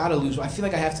doing. I gotta lose. I feel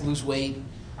like I have to lose weight.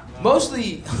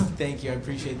 Mostly, thank you, I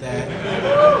appreciate that.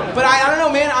 But I don't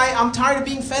know, man. I'm tired of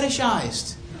being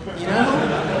fetishized. You know?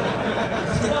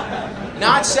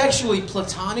 Not sexually,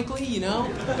 platonically, you know?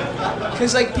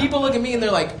 Because, like, people look at me and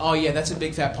they're like, oh, yeah, that's a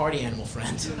big fat party animal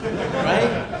friend.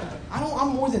 Right? I'm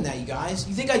more than that, you guys.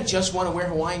 You think I just want to wear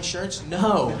Hawaiian shirts?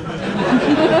 No. You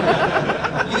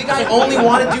think I only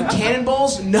want to do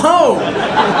cannonballs? No.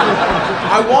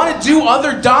 I want to do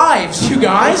other dives, you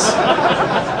guys.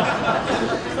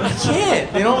 I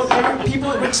can't. You know,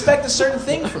 people expect a certain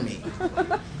thing from me.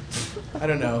 I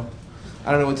don't know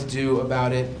what to do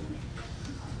about it.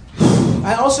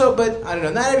 But I don't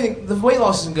know, not everything, the weight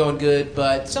loss isn't going good,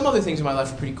 but some other things in my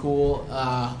life are pretty cool.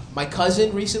 My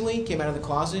cousin recently came out of the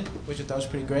closet, which I thought was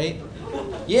pretty great.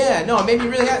 Yeah, no, it made me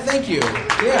really happy. Thank you.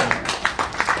 Yeah.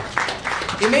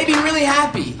 It made me really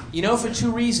happy, you know, for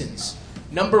 2 reasons.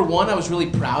 Number 1, I was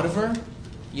really proud of her.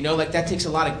 You know, like, that takes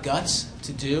a lot of guts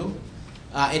to do.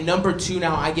 And number 2,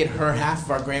 now I get her half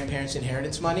of our grandparents'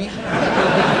 inheritance money. So,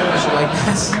 like,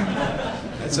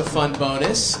 that's a fun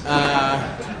bonus.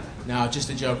 No, just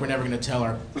a joke. We're never going to tell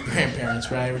our grandparents,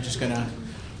 right? We're just going to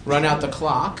run out the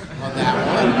clock on that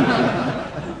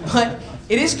one. But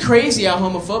it is crazy how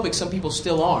homophobic some people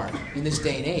still are in this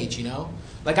day and age, you know?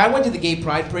 Like, I went to the gay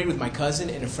pride parade with my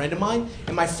cousin and a friend of mine,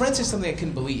 and my friend said something I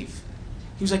couldn't believe.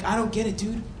 He was like, I don't get it,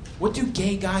 dude. What do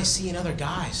gay guys see in other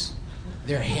guys?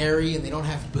 They're hairy and they don't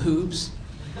have boobs.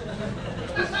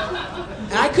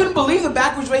 And I couldn't believe the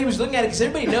backwards way he was looking at it, because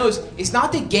everybody knows it's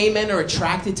not that gay men are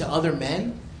attracted to other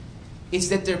men. It's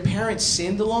that their parents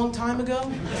sinned a long time ago.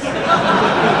 And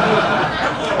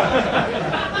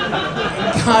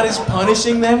God is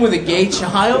punishing them with a gay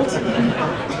child.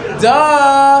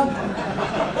 Duh!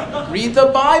 Read the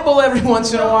Bible every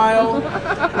once in a while.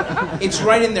 It's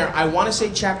right in there. I want to say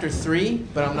chapter 3,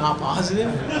 but I'm not positive.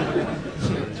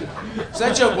 So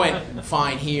that joke went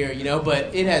fine here, you know,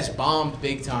 but it has bombed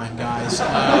big time, guys.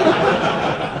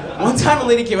 One time a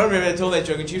lady came up to me and I told that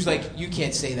joke, and she was like, you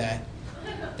can't say that.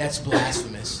 That's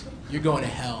blasphemous. You're going to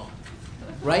hell.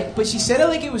 Right? But she said it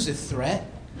like it was a threat.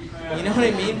 You know what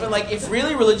I mean? But, like, if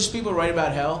really religious people write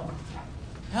about hell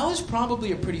is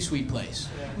probably a pretty sweet place.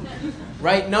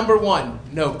 Right? Number 1,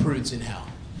 no prudes in hell.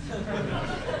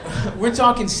 We're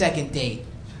talking second date.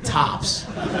 Tops.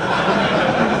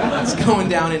 It's going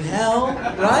down in hell,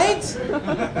 right?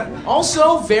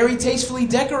 Also, very tastefully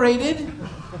decorated,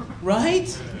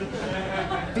 right?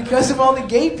 Because of all the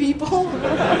gay people,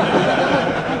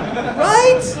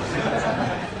 right?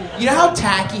 You know how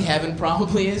tacky heaven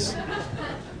probably is?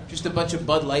 Just a bunch of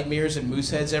Bud Light mirrors and moose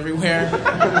heads everywhere?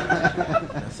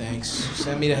 No, thanks.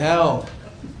 Send me to hell.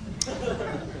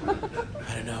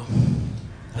 I don't know.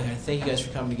 Thank you guys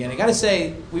for coming again. I gotta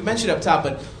say, we mentioned up top,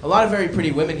 but a lot of very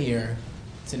pretty women here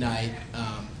tonight.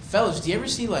 Fellas, do you ever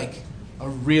see, like, a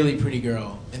really pretty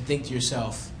girl and think to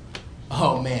yourself,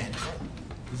 oh man,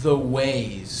 the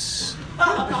ways.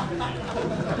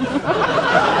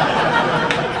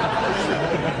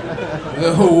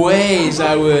 The ways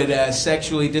I would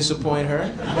sexually disappoint her.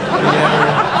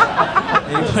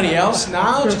 Anybody else?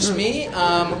 No, just me.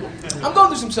 I'm going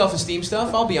through some self-esteem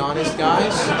stuff, I'll be honest,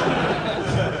 guys.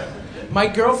 My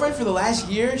girlfriend, for the last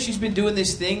year, she's been doing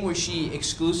this thing where she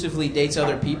exclusively dates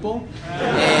other people.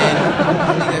 And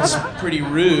I think that's pretty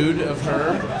rude of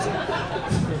her.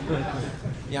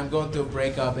 Yeah, I'm going through a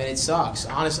breakup, and it sucks.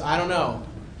 Honestly, I don't know.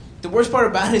 the worst part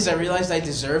about it is I realized I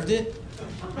deserved it.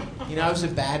 You know, I was a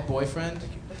bad boyfriend.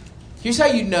 Here's how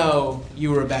you know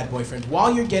you were a bad boyfriend.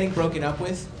 While you're getting broken up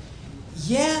with,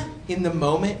 yeah, in the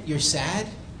moment you're sad,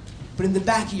 but in the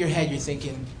back of your head you're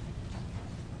thinking,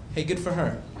 hey, good for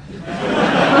her.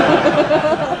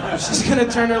 She's gonna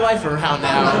turn her life around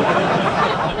now.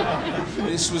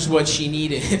 This was what she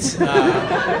needed.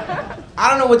 I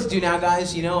don't know what to do now,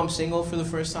 guys. You know, I'm single for the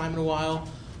first time in a while.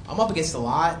 I'm up against a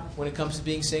lot when it comes to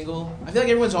being single. I feel like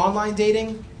everyone's online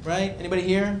dating, right? Anybody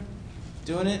here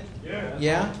doing it? Yeah.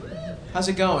 Yeah? How's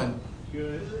it going?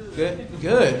 Good.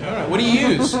 Good. All right. What do you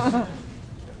use?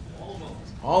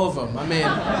 All of them. My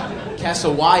man casts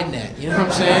a wide net. You know what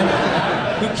I'm saying?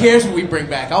 Who cares what we bring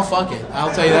back? I'll fuck it.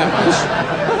 I'll tell you that much.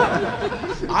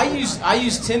 I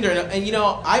use Tinder, and you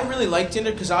know, I really like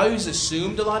Tinder because I always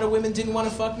assumed a lot of women didn't want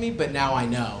to fuck me, but now I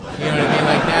know. You know what I mean?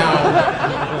 Like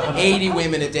now, 80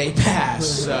 women a day pass.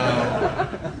 So,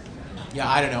 yeah,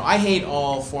 I don't know. I hate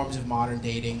all forms of modern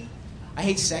dating. I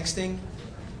hate sexting.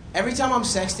 Every time I'm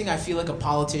sexting, I feel like a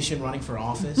politician running for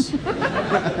office. You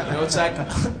know, it's like,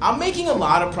 I'm making a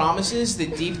lot of promises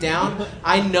that deep down,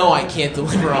 I know I can't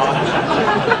deliver on.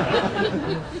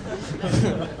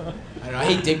 I don't know, I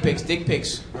hate dick pics. Dick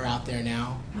pics are out there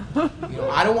now. You know,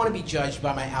 I don't want to be judged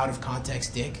by my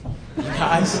out-of-context dick, you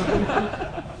guys.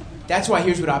 That's why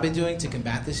here's what I've been doing to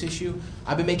combat this issue.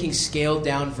 I've been making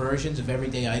scaled-down versions of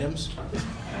everyday items.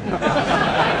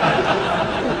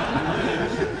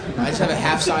 I just have a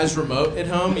half-size remote at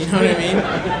home, you know what I mean?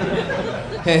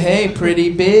 Hey, pretty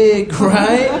big,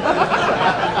 right?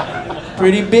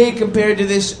 Pretty big compared to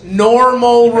this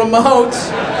normal remote.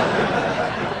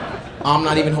 I'm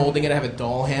not even holding it, I have a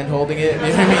doll hand holding it, you know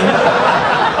what I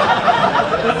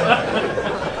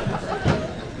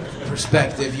mean?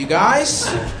 Perspective, you guys.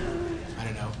 I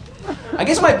don't know. I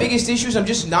guess my biggest issue is I'm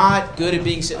just not good at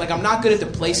being, like I'm not good at the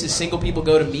places single people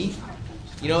go to meet.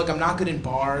 You know, like I'm not good in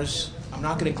bars. I'm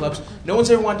not good in clubs. No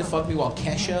one's ever wanted to fuck me while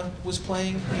Kesha was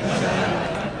playing. You know what I'm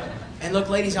saying? And look,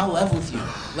 ladies, I'll level with you.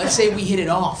 Let's say we hit it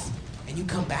off, and you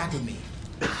come back with me.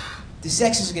 The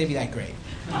sex isn't going to be that great.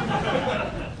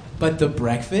 But the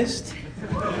breakfast?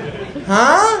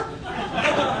 Huh?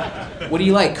 What do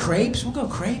you like, crepes? We'll go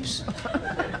crepes.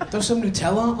 Throw some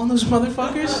Nutella on those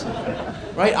motherfuckers.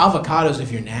 Right? Avocados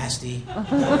if you're nasty. And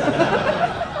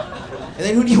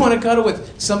then who do you want to cuddle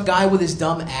with? Some guy with his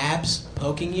dumb abs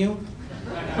poking you?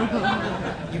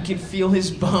 You can feel his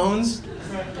bones?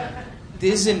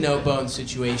 This is a no-bone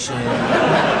situation.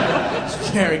 It's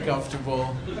very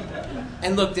comfortable.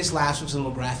 And look, this last one's a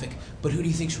little graphic, but who do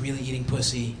you think's really eating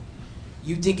pussy?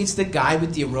 You think it's the guy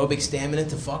with the aerobic stamina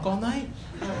to fuck all night?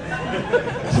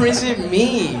 Or is it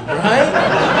me, right?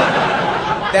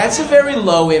 That's a very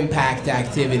low-impact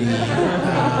activity.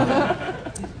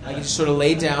 I can just sort of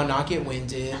lay down, not get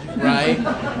winded, right?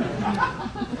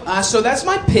 So that's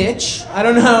my pitch. I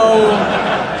don't know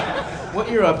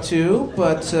what you're up to,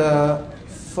 but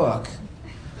fuck.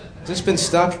 Has this been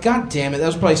stuck? God damn it, that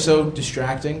was probably so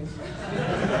distracting.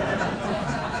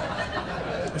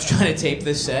 I was trying to tape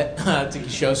this set to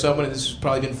show someone, and this has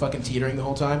probably been fucking teetering the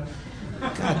whole time.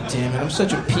 God damn it, I'm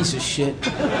such a piece of shit.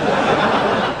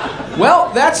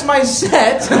 Well, that's my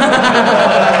set.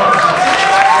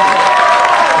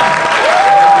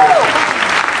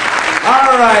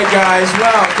 All right, guys.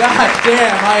 Well,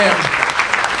 goddamn,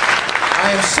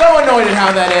 I am so annoyed at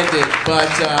how that ended. But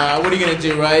what are you gonna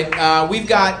do, right? We've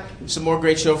got some more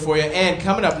great show for you, and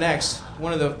coming up next,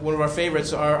 one of our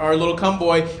favorites, our little cum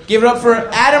boy. Give it up for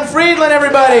Adam Friedland,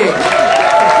 everybody.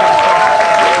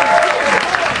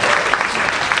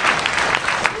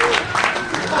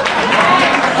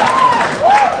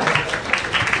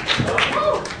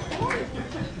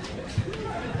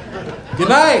 Good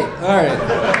night. All right.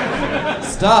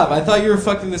 Stop. I thought you were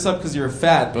fucking this up because you were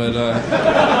fat, but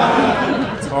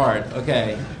it's hard.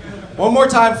 Okay. One more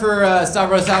time for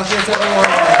Stavros Halkias, everyone.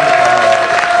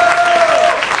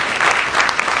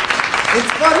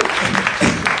 It's funny.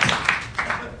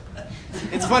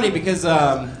 It's funny because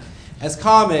as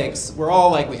comics, we're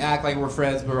all like, we act like we're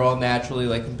friends, but we're all naturally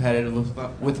like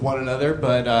competitive with one another.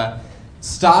 But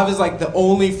Stav is like the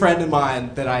only friend of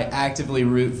mine that I actively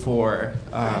root for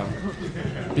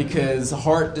because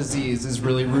heart disease is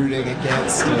really rooting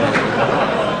against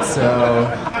it. So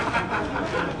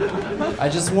I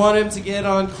just want him to get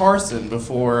on Carson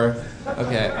before.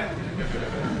 Okay.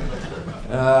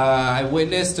 I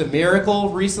witnessed a miracle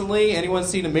recently. Anyone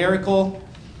seen a miracle?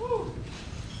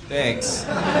 Thanks.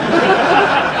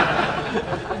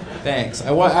 Thanks.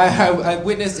 I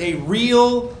witnessed a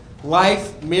real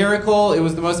life miracle. It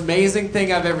was the most amazing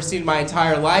thing I've ever seen in my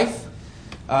entire life.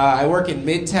 I work in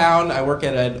Midtown. I work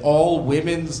at an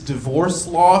all-women's divorce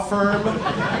law firm.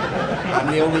 I'm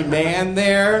the only man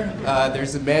there.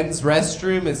 There's a men's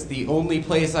restroom. It's the only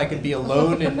place I can be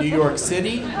alone in New York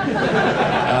City.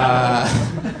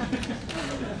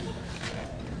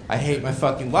 I hate my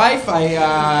fucking life.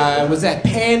 I was at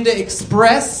Panda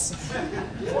Express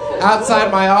outside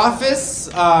my office,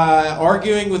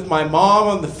 arguing with my mom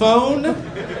on the phone.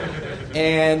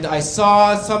 And I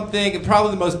saw something,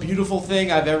 probably the most beautiful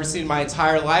thing I've ever seen in my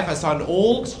entire life. I saw an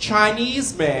old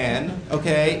Chinese man,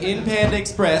 okay, in Panda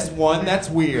Express. One, that's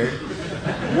weird.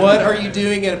 What are you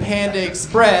doing at a Panda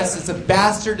Express? It's a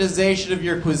bastardization of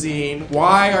your cuisine.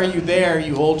 Why are you there,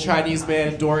 you old Chinese man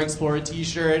in Dora Explorer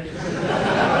t-shirt?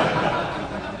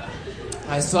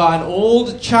 I saw an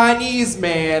old Chinese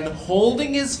man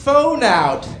holding his phone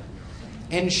out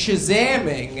and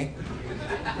Shazamming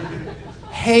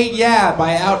Hey Yeah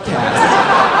by Outkast.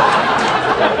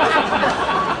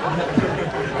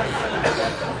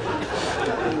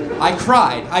 I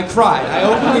cried. I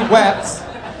openly wept.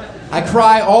 I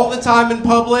cry all the time in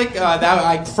public.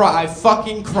 I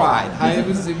fucking cried. It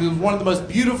was one of the most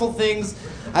beautiful things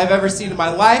I've ever seen in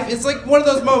my life. It's like one of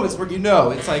those moments where you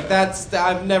know, it's like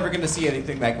I'm never going to see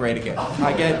anything that great again.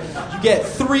 You get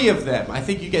 3 of them. I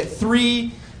think you get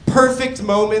 3 perfect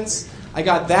moments. I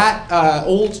got that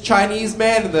old Chinese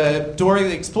man in the Dora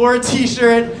the Explorer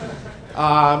t-shirt.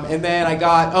 And then I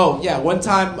got, one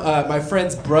time my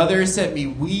friend's brother sent me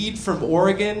weed from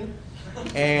Oregon.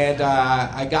 And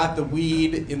I got the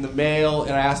weed in the mail,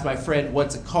 and I asked my friend,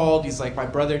 what's it called? He's like, my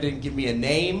brother didn't give me a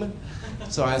name.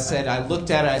 So I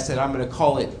looked at it, I said, I'm going to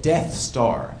call it Death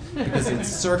Star, because it's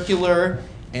circular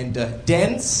and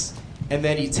dense. And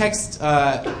then he texts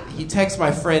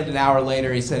my friend an hour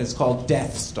later. He said it's called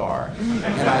Death Star, and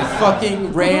I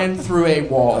fucking ran through a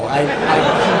wall.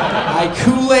 I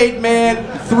Kool-Aid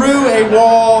man through a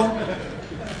wall,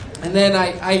 and then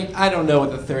I don't know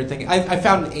what the third thing. I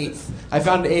found an eighth. I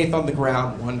found an eighth on the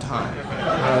ground one time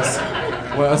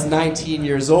when I was 19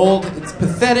 years old. It's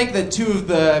pathetic that 2 of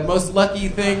the most lucky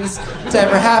things to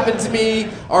ever happen to me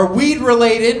are weed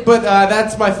related, but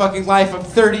that's my fucking life. I'm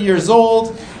 30 years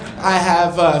old. I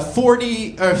have I have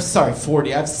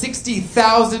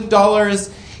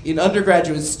 $60,000 in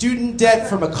undergraduate student debt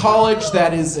from a college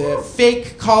that is a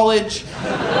fake college.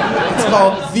 It's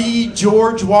called the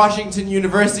George Washington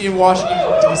University in Washington,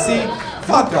 D.C.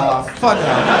 Fuck off.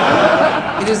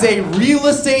 It is a real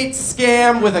estate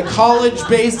scam with a college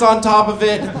based on top of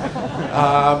it.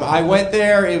 I went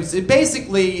there. It's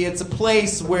a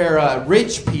place where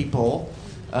rich people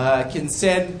can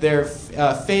send their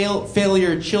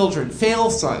failure children, fail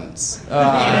sons.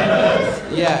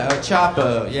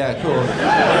 Chapo. Yeah,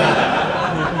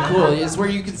 cool. It's where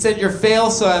you can send your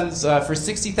fail sons for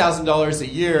 $60,000 a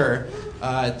year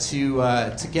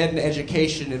to get an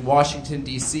education in Washington,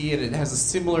 D.C., and it has a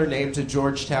similar name to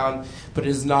Georgetown, but it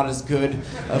is not as good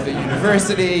of a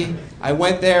university. I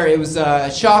went there. It was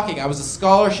shocking. I was a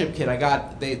scholarship kid.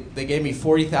 They gave me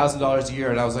 $40,000 a year,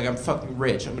 and I was like, I'm fucking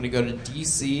rich. I'm going to go to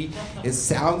D.C. It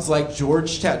sounds like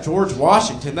George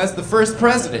Washington. That's the first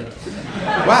president.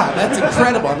 Wow, that's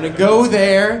incredible. I'm going to go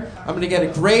there. I'm going to get a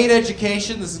great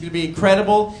education. This is going to be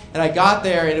incredible. And I got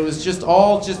there, and it was just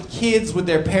kids with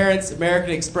their parents' American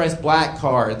Express black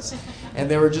cards. And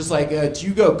they were just like, do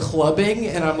you go clubbing?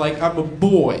 And I'm like, I'm a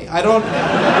boy. I don't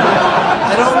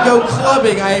go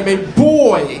clubbing. I am a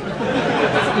boy.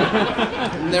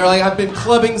 And they're like, I've been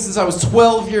clubbing since I was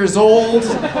 12 years old.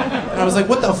 And I was like,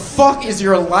 what the fuck is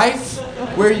your life?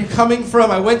 Where are you coming from?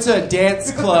 I went to a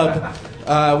dance club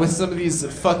with some of these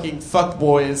fucking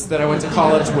fuckboys that I went to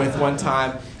college with one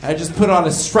time. And I just put on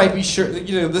a stripy shirt,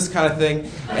 this kind of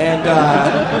thing,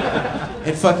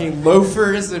 and fucking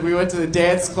loafers, and we went to the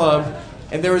dance club,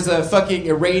 and there was a fucking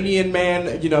Iranian man,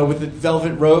 with a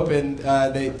velvet rope, and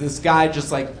this guy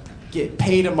just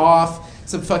paid him off.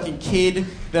 Some fucking kid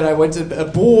a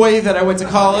boy that I went to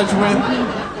college with.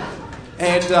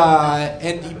 And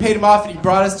he paid him off, and he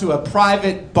brought us to a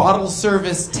private bottle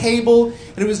service table,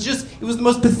 and it was the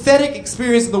most pathetic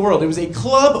experience in the world. It was a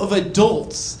club of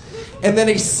adults, and then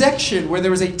a section where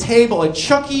there was a table, a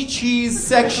Chuck E. Cheese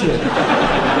section,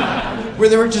 where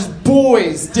there were just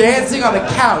boys dancing on a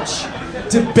couch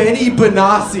to Benny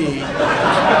Benassi.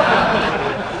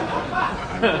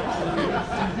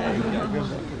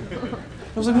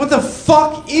 I was like, what the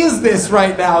fuck is this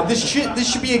right now? This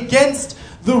should be against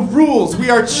the rules.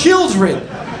 We are children.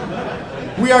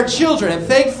 And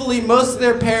thankfully, most of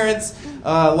their parents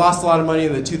lost a lot of money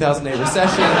in the 2008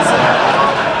 recession.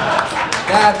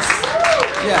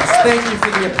 Yes, thank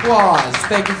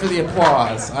you for the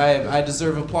applause. I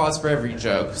deserve applause for every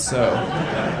joke, so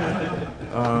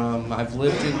I've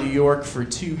lived in New York for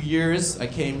 2 years. I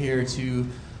came here to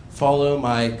follow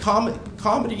my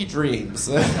comedy dreams.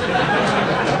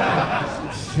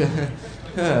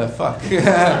 Fuck.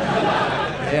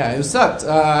 Yeah, it sucked.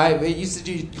 I used to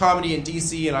do comedy in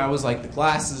D.C. and I was like the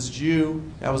glasses Jew.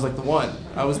 I was like the one.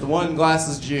 I was the one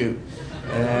glasses Jew.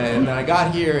 And then I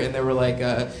got here and there were like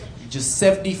just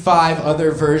 75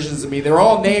 other versions of me. They were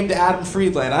all named Adam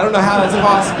Friedland. I don't know how that's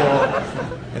possible.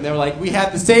 And they were like, we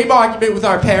had the same argument with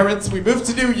our parents. We moved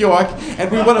to New York and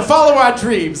we want to follow our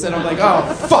dreams. And I'm like, oh,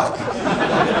 fuck.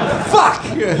 Fuck.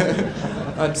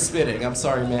 I'm spitting. I'm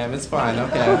sorry, ma'am. It's fine.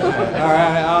 Okay. All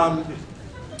right.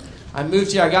 I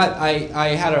moved here. I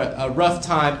had a rough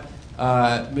time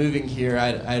moving here.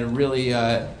 I had a really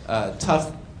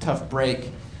tough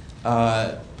break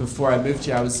before I moved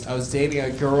here. I was dating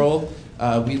a girl.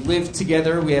 We lived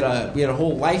together. We had a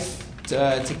whole life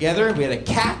together. We had a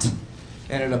cat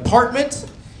and an apartment.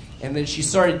 And then she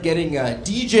started getting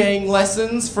DJing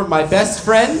lessons from my best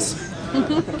friend.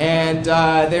 And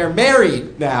they're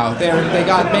married now. They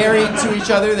got married to each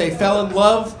other. They fell in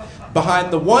love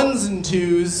behind the ones and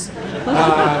twos.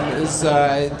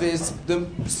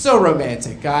 So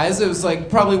romantic, guys. It was like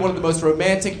probably one of the most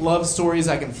romantic love stories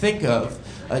I can think of.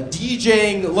 A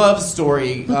DJing love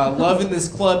story. Love in This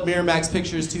Club, Miramax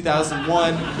Pictures,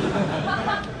 2001.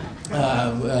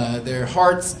 Their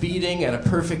hearts beating at a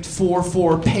perfect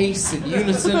 4/4 pace in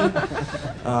unison.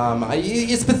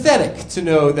 It's pathetic to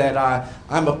know that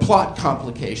I'm a plot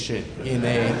complication in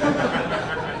a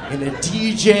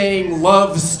DJing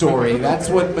love story. That's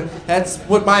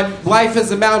what my life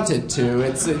has amounted to.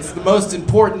 It's the most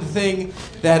important thing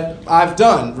that I've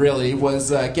done. Really,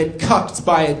 was get cucked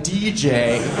by a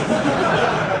DJ.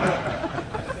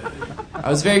 I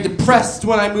was very depressed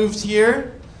when I moved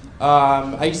here.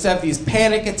 I used to have these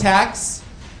panic attacks,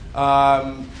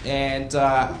 and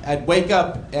I'd wake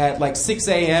up at like 6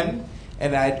 a.m.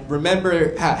 and I'd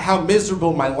remember how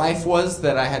miserable my life was,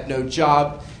 that I had no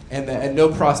job and no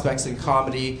prospects in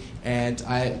comedy, and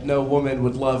no woman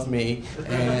would love me.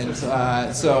 And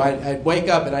so I'd wake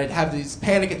up and I'd have these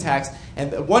panic attacks.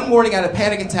 And one morning I had a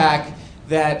panic attack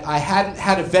that I hadn't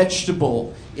had a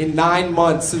vegetable in 9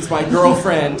 months since my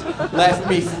girlfriend left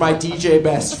me for my DJ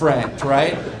best friend,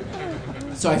 right?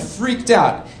 So I freaked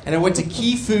out, and I went to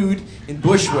Key Food in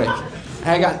Bushwick, and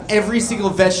I got every single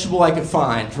vegetable I could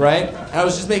find, right? And I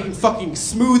was just making fucking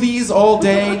smoothies all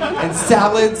day, and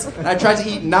salads, and I tried to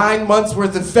eat 9 months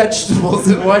worth of vegetables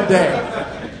in one day.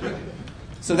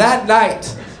 So that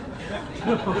night,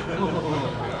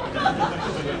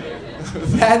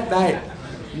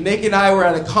 Nick and I were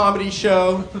at a comedy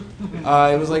show.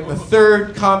 It was like the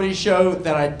third comedy show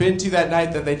that I'd been to that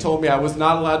night that they told me I was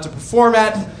not allowed to perform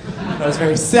at. I was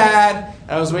very sad.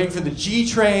 I was waiting for the G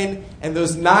train, and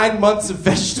those 9 months of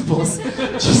vegetables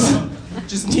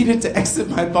just needed to exit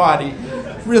my body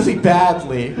really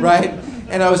badly, right?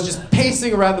 And I was just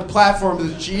pacing around the platform of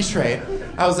the G train.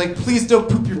 I was like, please don't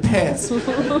poop your pants.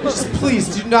 Just please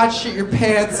do not shit your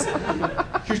pants.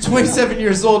 You're 27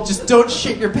 years old. Just don't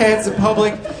shit your pants in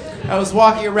public. I was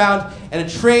walking around, and a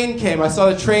train came. I saw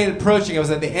the train approaching. I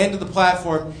was at the end of the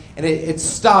platform, and it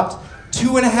stopped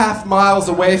 2.5 miles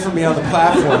away from me on the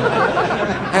platform.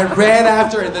 I ran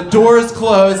after it, and the doors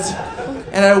closed,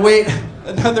 and I wait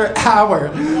another hour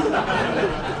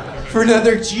for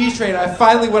another G train.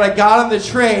 When I got on the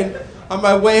train, on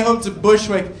my way home to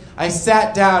Bushwick, I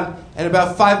sat down, and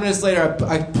about 5 minutes later,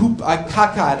 I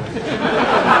cacked.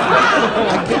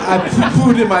 I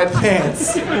poo-pooed in my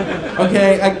pants.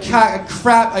 Okay? I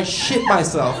shit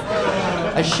myself.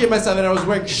 And I was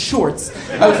wearing shorts.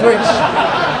 I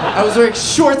was wearing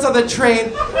shorts on the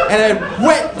train, and I had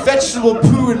wet vegetable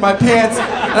poo in my pants,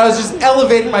 and I was just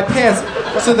elevating my pants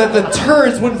so that the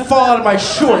turds wouldn't fall out of my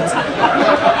shorts.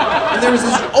 And there was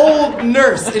this old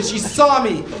nurse, and she saw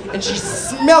me, and she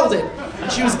smelled it.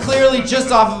 And she was clearly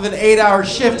just off of an 8-hour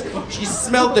shift. She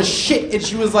smelled the shit, and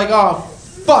she was like, oh,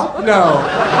 fuck no.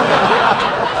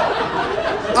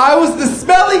 I was the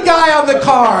smelly guy on the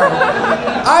car.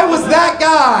 I was that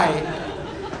guy.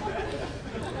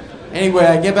 Anyway,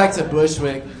 I get back to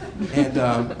Bushwick, and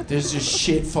there's just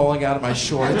shit falling out of my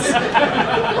shorts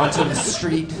onto the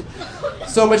street.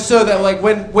 So much so that, like,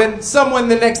 when someone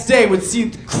the next day would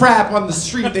see crap on the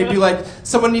street, they'd be like,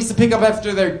 someone needs to pick up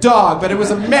after their dog. But it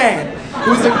was a man.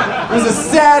 It was a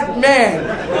sad man.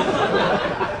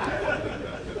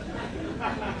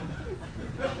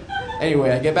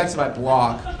 Anyway, I get back to my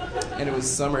block, and it was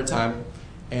summertime,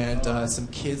 and some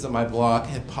kids on my block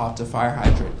had popped a fire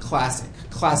hydrant.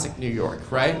 Classic New York,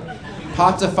 right?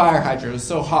 Popped a fire hydrant. It was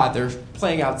so hot. They were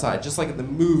playing outside, just like in the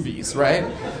movies, right?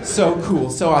 So cool,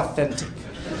 so authentic.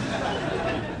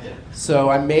 So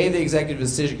I made the executive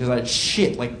decision because I had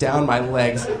shit like down my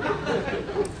legs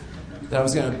that I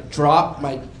was gonna drop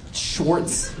my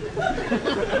shorts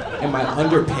and my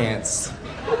underpants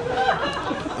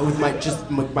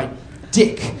with my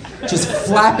dick just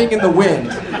flapping in the wind.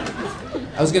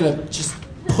 I was gonna just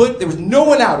there was no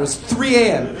one out. It was 3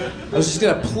 a.m. I was just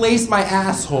gonna place my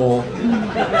asshole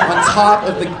on top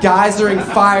of the geysering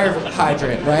fire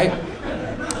hydrant, right?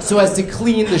 So as to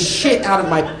clean the shit out of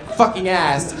my fucking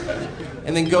ass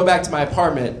and then go back to my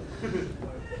apartment.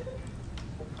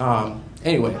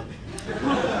 Anyway,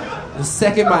 the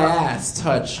second my ass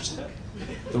touched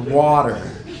the water,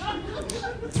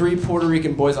 3 Puerto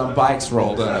Rican boys on bikes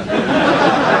rolled up.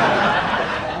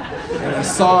 And they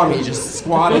saw me just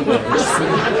squatting there,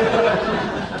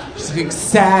 just being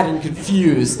sad and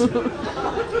confused.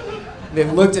 They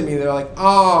looked at me, they're like,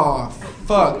 oh,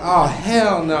 fuck, oh,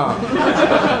 hell no.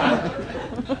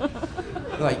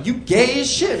 They're like, you gay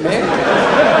as shit, man.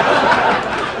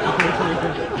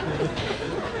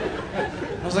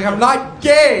 I was like, I'm not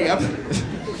gay, I'm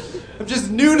just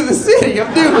new to the city,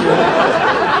 I'm new here.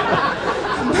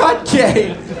 I'm not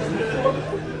gay.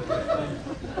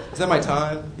 Is that my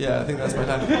time? Yeah, I think that's my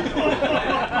time.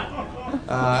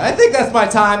 I think that's my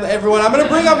time, everyone. I'm going to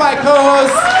bring up my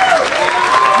co-host,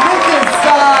 Nick and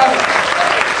Saab.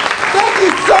 Thank you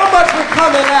so much for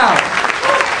coming out.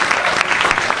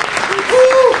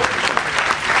 Woo!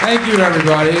 Thank you,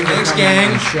 everybody. Thanks,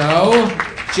 gang. Show.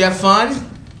 Did you have fun?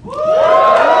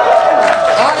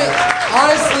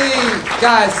 Honestly,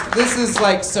 guys, this is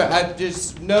like,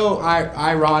 just no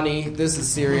irony. This is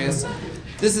serious.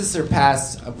 This has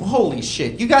surpassed. Holy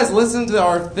shit! You guys listen to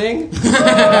our thing?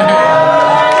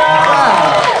 Wow.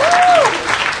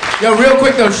 Yo, real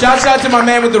quick though, shouts out to my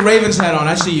man with the Ravens hat on.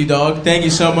 I see you, dog. Thank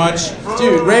you so much.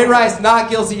 Dude, Ray Rice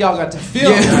not guilty. Y'all got to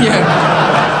film.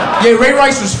 Yeah, Ray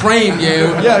Rice was framed,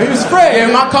 yo. Yeah, he was framed. Yeah,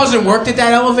 my cousin worked at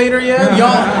that elevator, yo.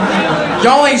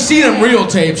 Y'all ain't seen them real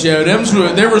tapes, yo.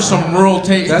 There were some real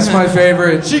tapes. That's my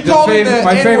favorite. She called me the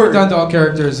my favorite N-word. Dundalk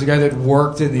character is the guy that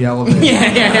worked in the elevator.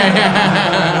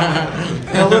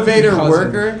 Yeah. Elevator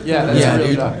worker. Yeah, that's a real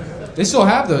dude. job. They still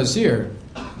have those here.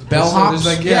 Bellhops? There's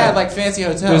like, Yeah, like fancy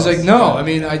hotels. There's like no. I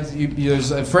mean,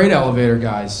 there's freight elevator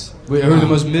guys who are the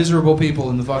most miserable people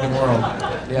in the fucking world.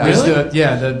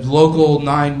 Yeah. The local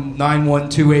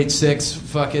 91286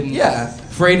 fucking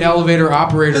freight elevator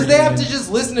operator. Because they have to just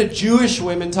listen to Jewish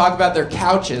women talk about their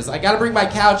couches. I got to bring my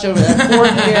couch over at 4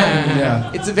 p.m.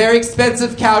 Yeah. It's a very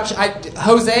expensive couch.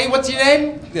 Jose, what's your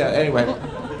name? Yeah. Anyway.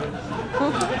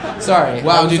 Sorry.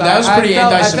 Wow, dude, that was pretty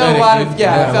anti-Semitic, I felt a lot of, dude.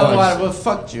 yeah, Yeah, I it felt a was. lot of, well,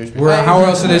 fuck Jewish people. How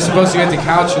else are they supposed to get the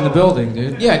couch in the building,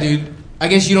 dude? Yeah, dude. I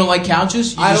guess you don't like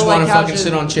couches? You I just don't want like to fucking couches.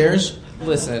 sit on chairs?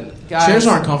 Listen, guys. Chairs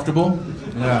aren't comfortable.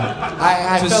 Yeah.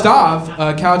 I To felt- Stav,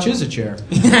 a couch is a chair.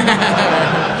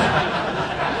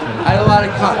 I had a lot of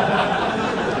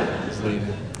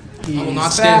I will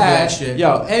not stand for that shit.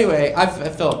 Yo, anyway, I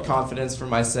felt confidence for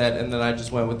my set, and then I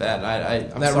just went with that.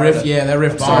 And I'm That sorry riff, that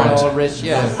riff Sorry, bombed. all rich,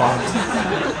 yeah, bombed.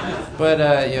 But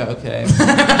yeah, okay.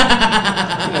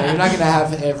 You're not gonna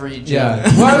have every joke. Yeah.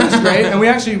 Well, it was great, and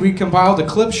we compiled a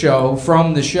clip show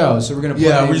from the show, so we're gonna play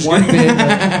Yeah, we just- one bit,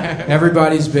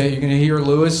 everybody's bit. You're gonna hear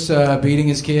Lewis beating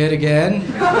his kid again.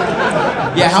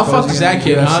 Yeah, how fucked is that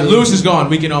kid, huh? Lewis is gone.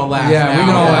 We can all laugh. Yeah, we now.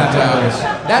 can all laugh at Lewis.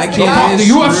 That's That the kid guy. is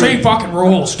The UFC screwed. fucking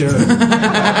rules, dude.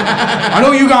 I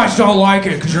know you guys don't like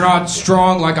it because you're not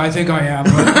strong like I think I am,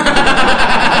 but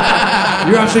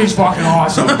UFC's fucking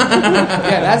awesome.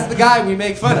 Yeah, that's the guy we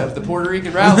make fun of, the Puerto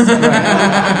Rican rattlesnake. We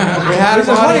had He's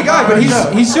a him on funny it guy, on but our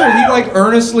show. he's serious. He like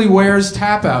earnestly wears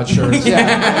tap out shirts.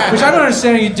 Yeah. Which I don't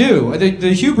understand how you do.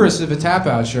 The hubris of a tap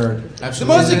out shirt. The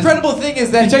most incredible thing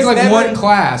is that You take he's like never- one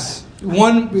class,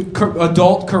 one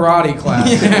adult karate class,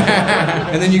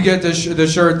 and then you get the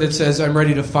shirt that says "I'm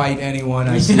ready to fight anyone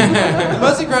I see." The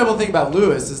most incredible thing about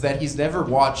Lewis is that he's never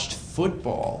watched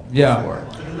football before.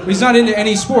 He's not into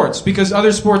any sports because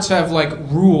other sports have like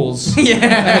rules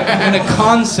and a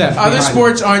concept. Other behind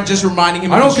sports aren't just reminding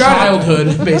him I of don't his got it. childhood,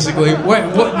 basically. Wait,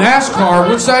 what NASCAR?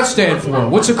 What's that stand for?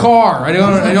 What's a car? I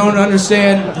don't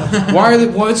understand.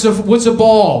 What's a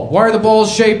ball? Why are the balls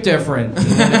shaped different?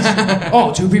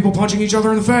 Oh, two people punching each other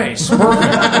in the face. Perfect.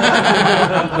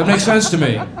 That makes sense to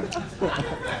me.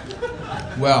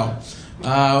 Well,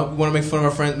 want to make fun of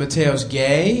our friend Mateo's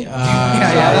gay. You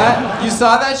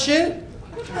saw that shit?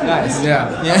 Nice.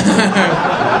 Yeah.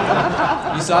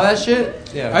 You saw that shit?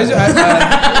 Yeah. I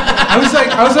was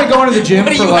like going to the gym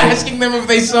What are for you like. asking them if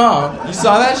they saw? You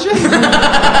saw that shit?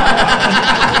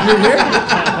 You're here?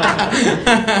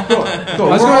 Cool. I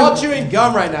was We're gonna- all chewing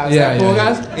gum right now. Is Yeah, that cool,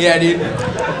 yeah. guys? Yeah, dude.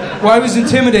 Well, I was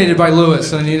intimidated by Lewis,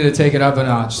 so I needed to take it up a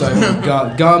notch. So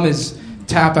gum is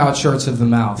tap out shirts of the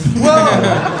mouth. Well,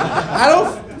 I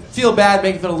don't feel bad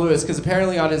making fun of Lewis because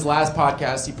apparently on his last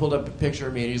podcast he pulled up a picture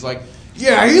of me and he's like,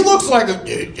 "Yeah, he looks like a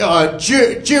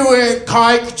Jew,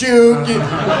 kike Jew."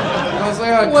 I was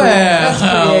like, "Oh, that's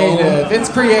creative. It's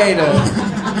creative."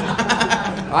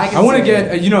 I want to get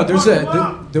there's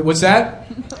what's that?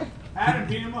 Adam,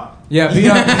 beat him up. Yeah, beat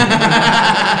up.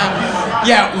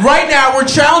 Yeah, right now we're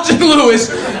challenging Lewis.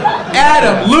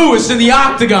 Adam, Lewis in the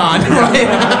octagon. Right?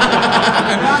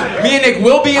 Me and Nick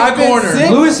will be in the corner.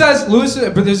 Lewis,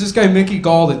 but there's this guy Mickey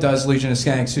Gall that does Legion of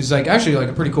Skanks, who's like actually like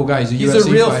a pretty cool guy. He's He's UFC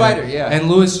a real fighter, yeah. And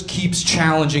Lewis keeps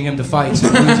challenging him to fights,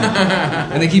 and losing.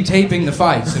 And they keep taping the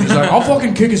fights, and he's like, "I'll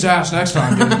fucking kick his ass next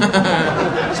time, dude."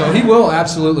 So he will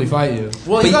absolutely fight you.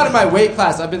 Well, he's not in my weight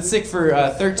class. I've been sick for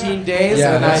 13 days,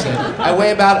 Yeah, and that's I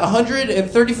weigh about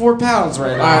 134 pounds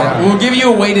right now. All right, we'll give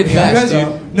you a weighted vest.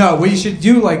 No, what you should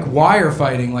do like wire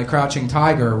fighting, like Crouching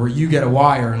Tiger, where you get a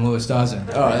wire and Lewis doesn't.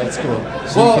 Oh, that's cool.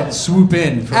 So you can swoop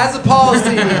in. As a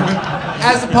policy,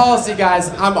 guys,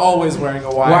 I'm always wearing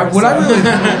a wire. What I really,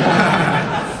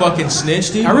 Fucking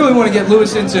snitch, dude. I really want to get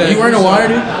Lewis into. Are you wearing a wire,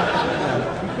 dude?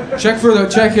 Check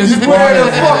his Wear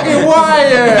the fucking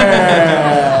wire.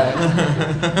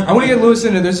 I want to get Lewis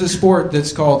into. There's a sport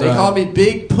that's called. They call me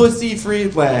Big Pussy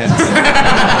Friedland.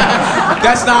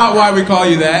 That's not why we call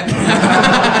you that.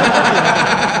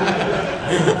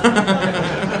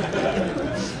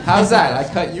 How's that? I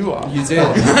cut you off. You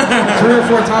did 3 or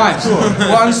 4 times.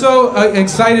 Well, I'm so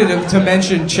excited to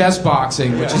mention chess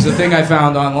boxing, which is a thing I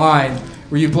found online,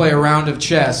 where you play a round of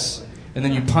chess and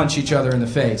then you punch each other in the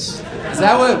face. Is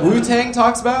that what Wu-Tang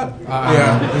talks about?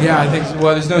 Yeah, I think.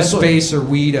 Well, there's no space or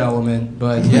weed element,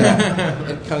 but yeah.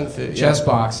 And kung fu. Chess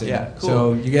boxing. Yeah, cool.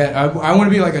 So you get. I want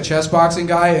to be like a chess boxing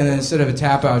guy, and then instead of a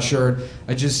tap out shirt,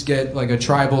 I just get like a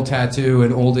tribal tattoo,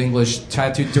 an Old English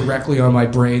tattooed directly on my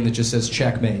brain that just says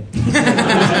checkmate.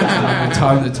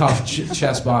 I'm the tough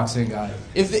chess boxing guy.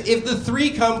 If the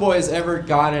 3 cum boys ever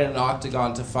got in an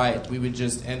octagon to fight, we would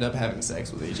just end up having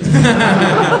sex with each other.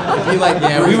 It'd be like, we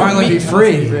would finally be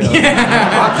free.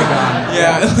 Octagon.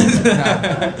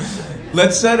 Yeah.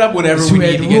 Let's set up whatever we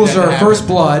need to get rules that to are happen. first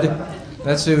blood.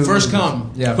 That's who. First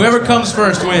come. Yeah. Whoever comes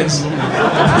first wins.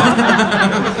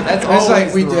 That's It's like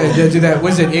always we the rule. do that.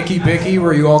 Was it Icky Bicky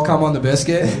where you all come on the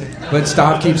biscuit, but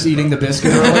Stop keeps eating the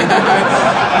biscuit early?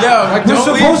 Yo,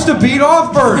 We're supposed to beat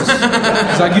off first.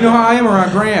 It's like, you know how I am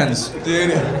around grands.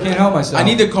 Dude, I can't help myself. I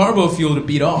need the carbo fuel to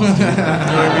beat off. Dude. You know what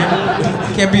I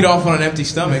mean? Can't beat off on an empty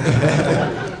stomach.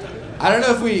 I don't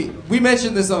know if we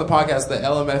mentioned this on the podcast, the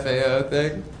LMFAO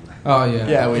thing. Oh yeah.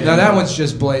 Yeah, we Now did. that one's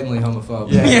just blatantly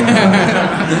homophobic.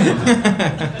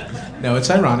 No,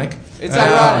 it's ironic. It's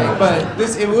ironic, but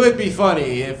it would be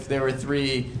funny if there were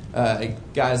 3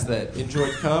 guys that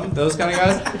enjoyed cum, those kind of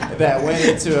guys, that went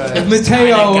into If a...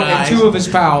 Mateo and 2 of his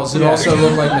pals that also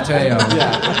look like Mateo.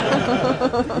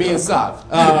 Yeah. Me and Sav.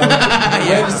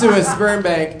 Went into a sperm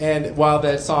bank, and while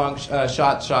that song,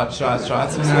 shots was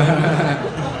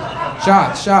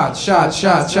Shots.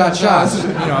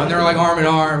 You know, and they're like arm in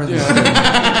arm. And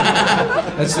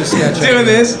that's the sketch.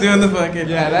 Doing the fucking.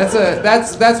 Yeah,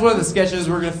 that's one of the sketches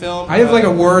we're gonna film. I have like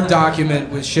a Word document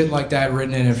with shit like that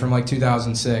written in it from like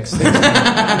 2006. And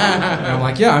I'm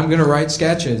like, yeah, I'm gonna write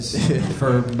sketches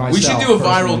for myself. We should do a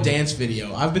viral personally. dance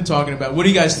video. I've been talking about. What do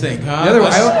you guys think? Huh? The other-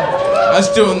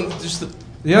 Us doing just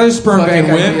The other sperm fucking bank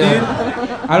whip, idea, dude.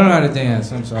 I don't know how to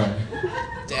dance. I'm sorry.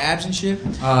 Dabs and shit.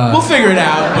 We'll figure it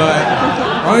out. But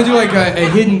I want to do like a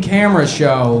hidden camera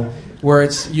show where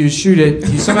you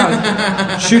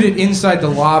somehow shoot it inside the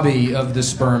lobby of the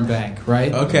sperm bank,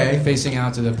 right? Okay. Facing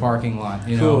out to the parking lot,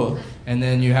 you know. Cool. And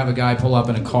then you have a guy pull up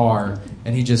in a car,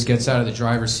 and he just gets out of the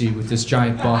driver's seat with this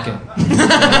giant bucket.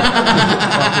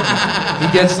 He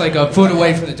gets like a foot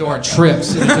away from the door and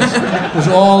trips, and it just goes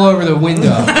all over the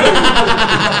window.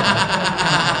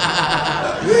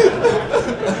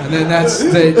 And then that's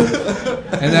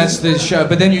the show.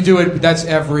 But then you do it. That's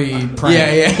every prank.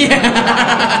 Yeah.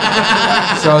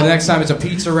 So the next time it's a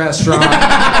pizza restaurant.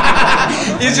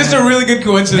 It's just a really good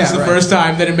coincidence Yeah, the right. first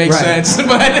time that it makes Right. sense.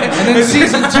 But And then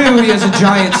season 2, he has a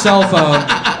giant cell phone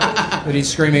that he's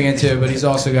screaming into, but he's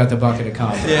also got the bucket of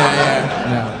cum.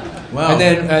 yeah. Wow.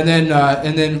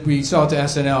 And then we saw it to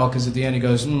SNL because at the end he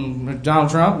goes, Donald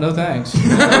Trump, no thanks.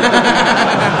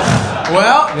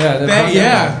 Well,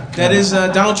 Yeah, that is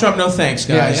Donald Trump. No thanks,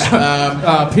 guys.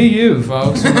 PU,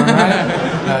 folks. Am I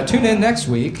right? Tune in next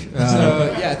week.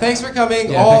 So thanks for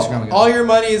coming. Yeah, thanks for coming. All your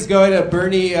money is going to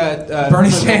Bernie. Bernie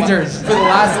Sanders. for the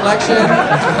last election.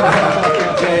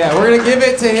 We're gonna give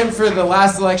it to him for the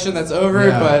last election that's over.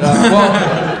 Yeah. But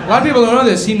lot of people don't know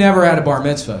this. He never had a bar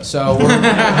mitzvah, so we're raising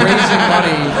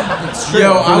money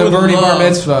for the Bernie bar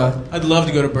mitzvah. I'd love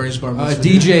to go to Bernie's bar mitzvah.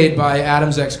 DJ'd by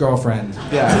Adam's ex-girlfriend.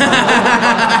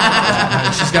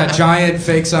 Yeah. She's got giant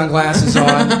fake sunglasses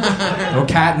on, a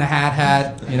Cat in the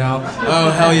Hat, you know.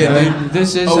 Oh hell yeah, dude!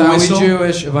 This is Oh, How We whistle?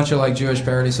 Jewish, a bunch of like Jewish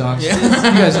parody songs. Yeah.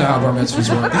 You guys know how bar mitzvahs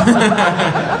work.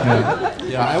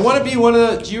 Yeah, I want to be one of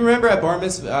the. Do you remember at bar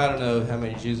mitzvah? I don't know how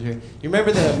many Jews are here. You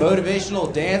remember the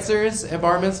motivational dancers at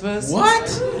bar mitzvahs?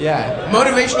 What? Yeah.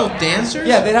 Motivational dancers?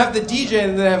 Yeah, they'd have the DJ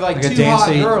and they'd have like Like two a hot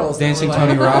dancing, girls. that dancing were,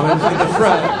 Tony like, Robbins. in the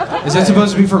front. Is that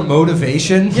supposed to be for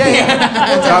motivation?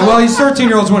 Yeah. Well, these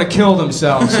 13-years want to kill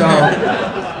themselves, so.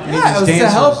 Yeah, it was to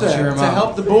help them, to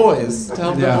help the boys, to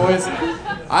help Yeah. the boys.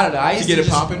 I don't know. I used get it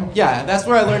just- popping? Yeah, that's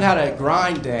where I learned how to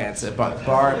grind dance at bar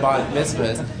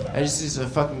mitzvahs. I just used to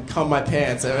fucking cum my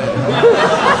pants every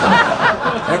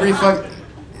fuck.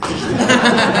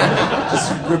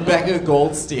 Just Rebecca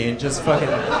Goldstein, just fucking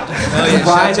yeah,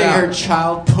 grinding shouts out. her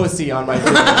child pussy on my dick.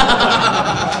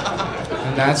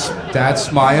 And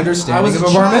that's my understanding was of a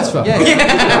a bar child. mitzvah. Yeah, yeah.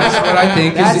 That's what I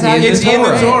think That's is how in it's the in the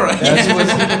Torah. Torah. That's Yeah.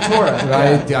 what's in the Torah.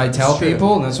 I tell It's true.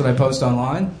 people, and that's what I post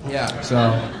online. Yeah.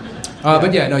 So,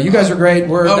 but yeah, no, you guys are great.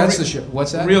 Oh, That's the show.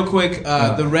 What's that? Real quick,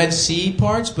 the Red Sea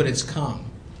parts, but it's cum.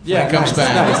 Yeah, When it comes nice,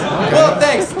 back. nice. Well,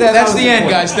 thanks. That's was the end,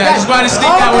 point. guys. I just wanted to sneak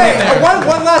that one in there.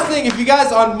 One last thing. If you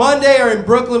guys on Monday are in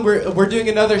Brooklyn, we're doing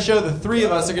another show. The three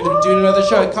of us are going to be doing another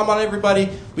show. Come on, everybody.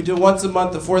 We do it once a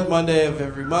month, the fourth Monday of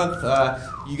every month.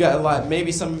 You got a lot.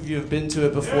 Maybe some of you have been to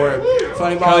it before.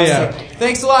 Funny Moms. Hell yeah. So,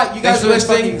 thanks a lot. You Thanks guys for are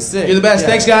listening. fucking sick. You're the best. Yeah.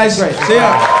 Thanks, guys. Great. See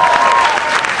ya.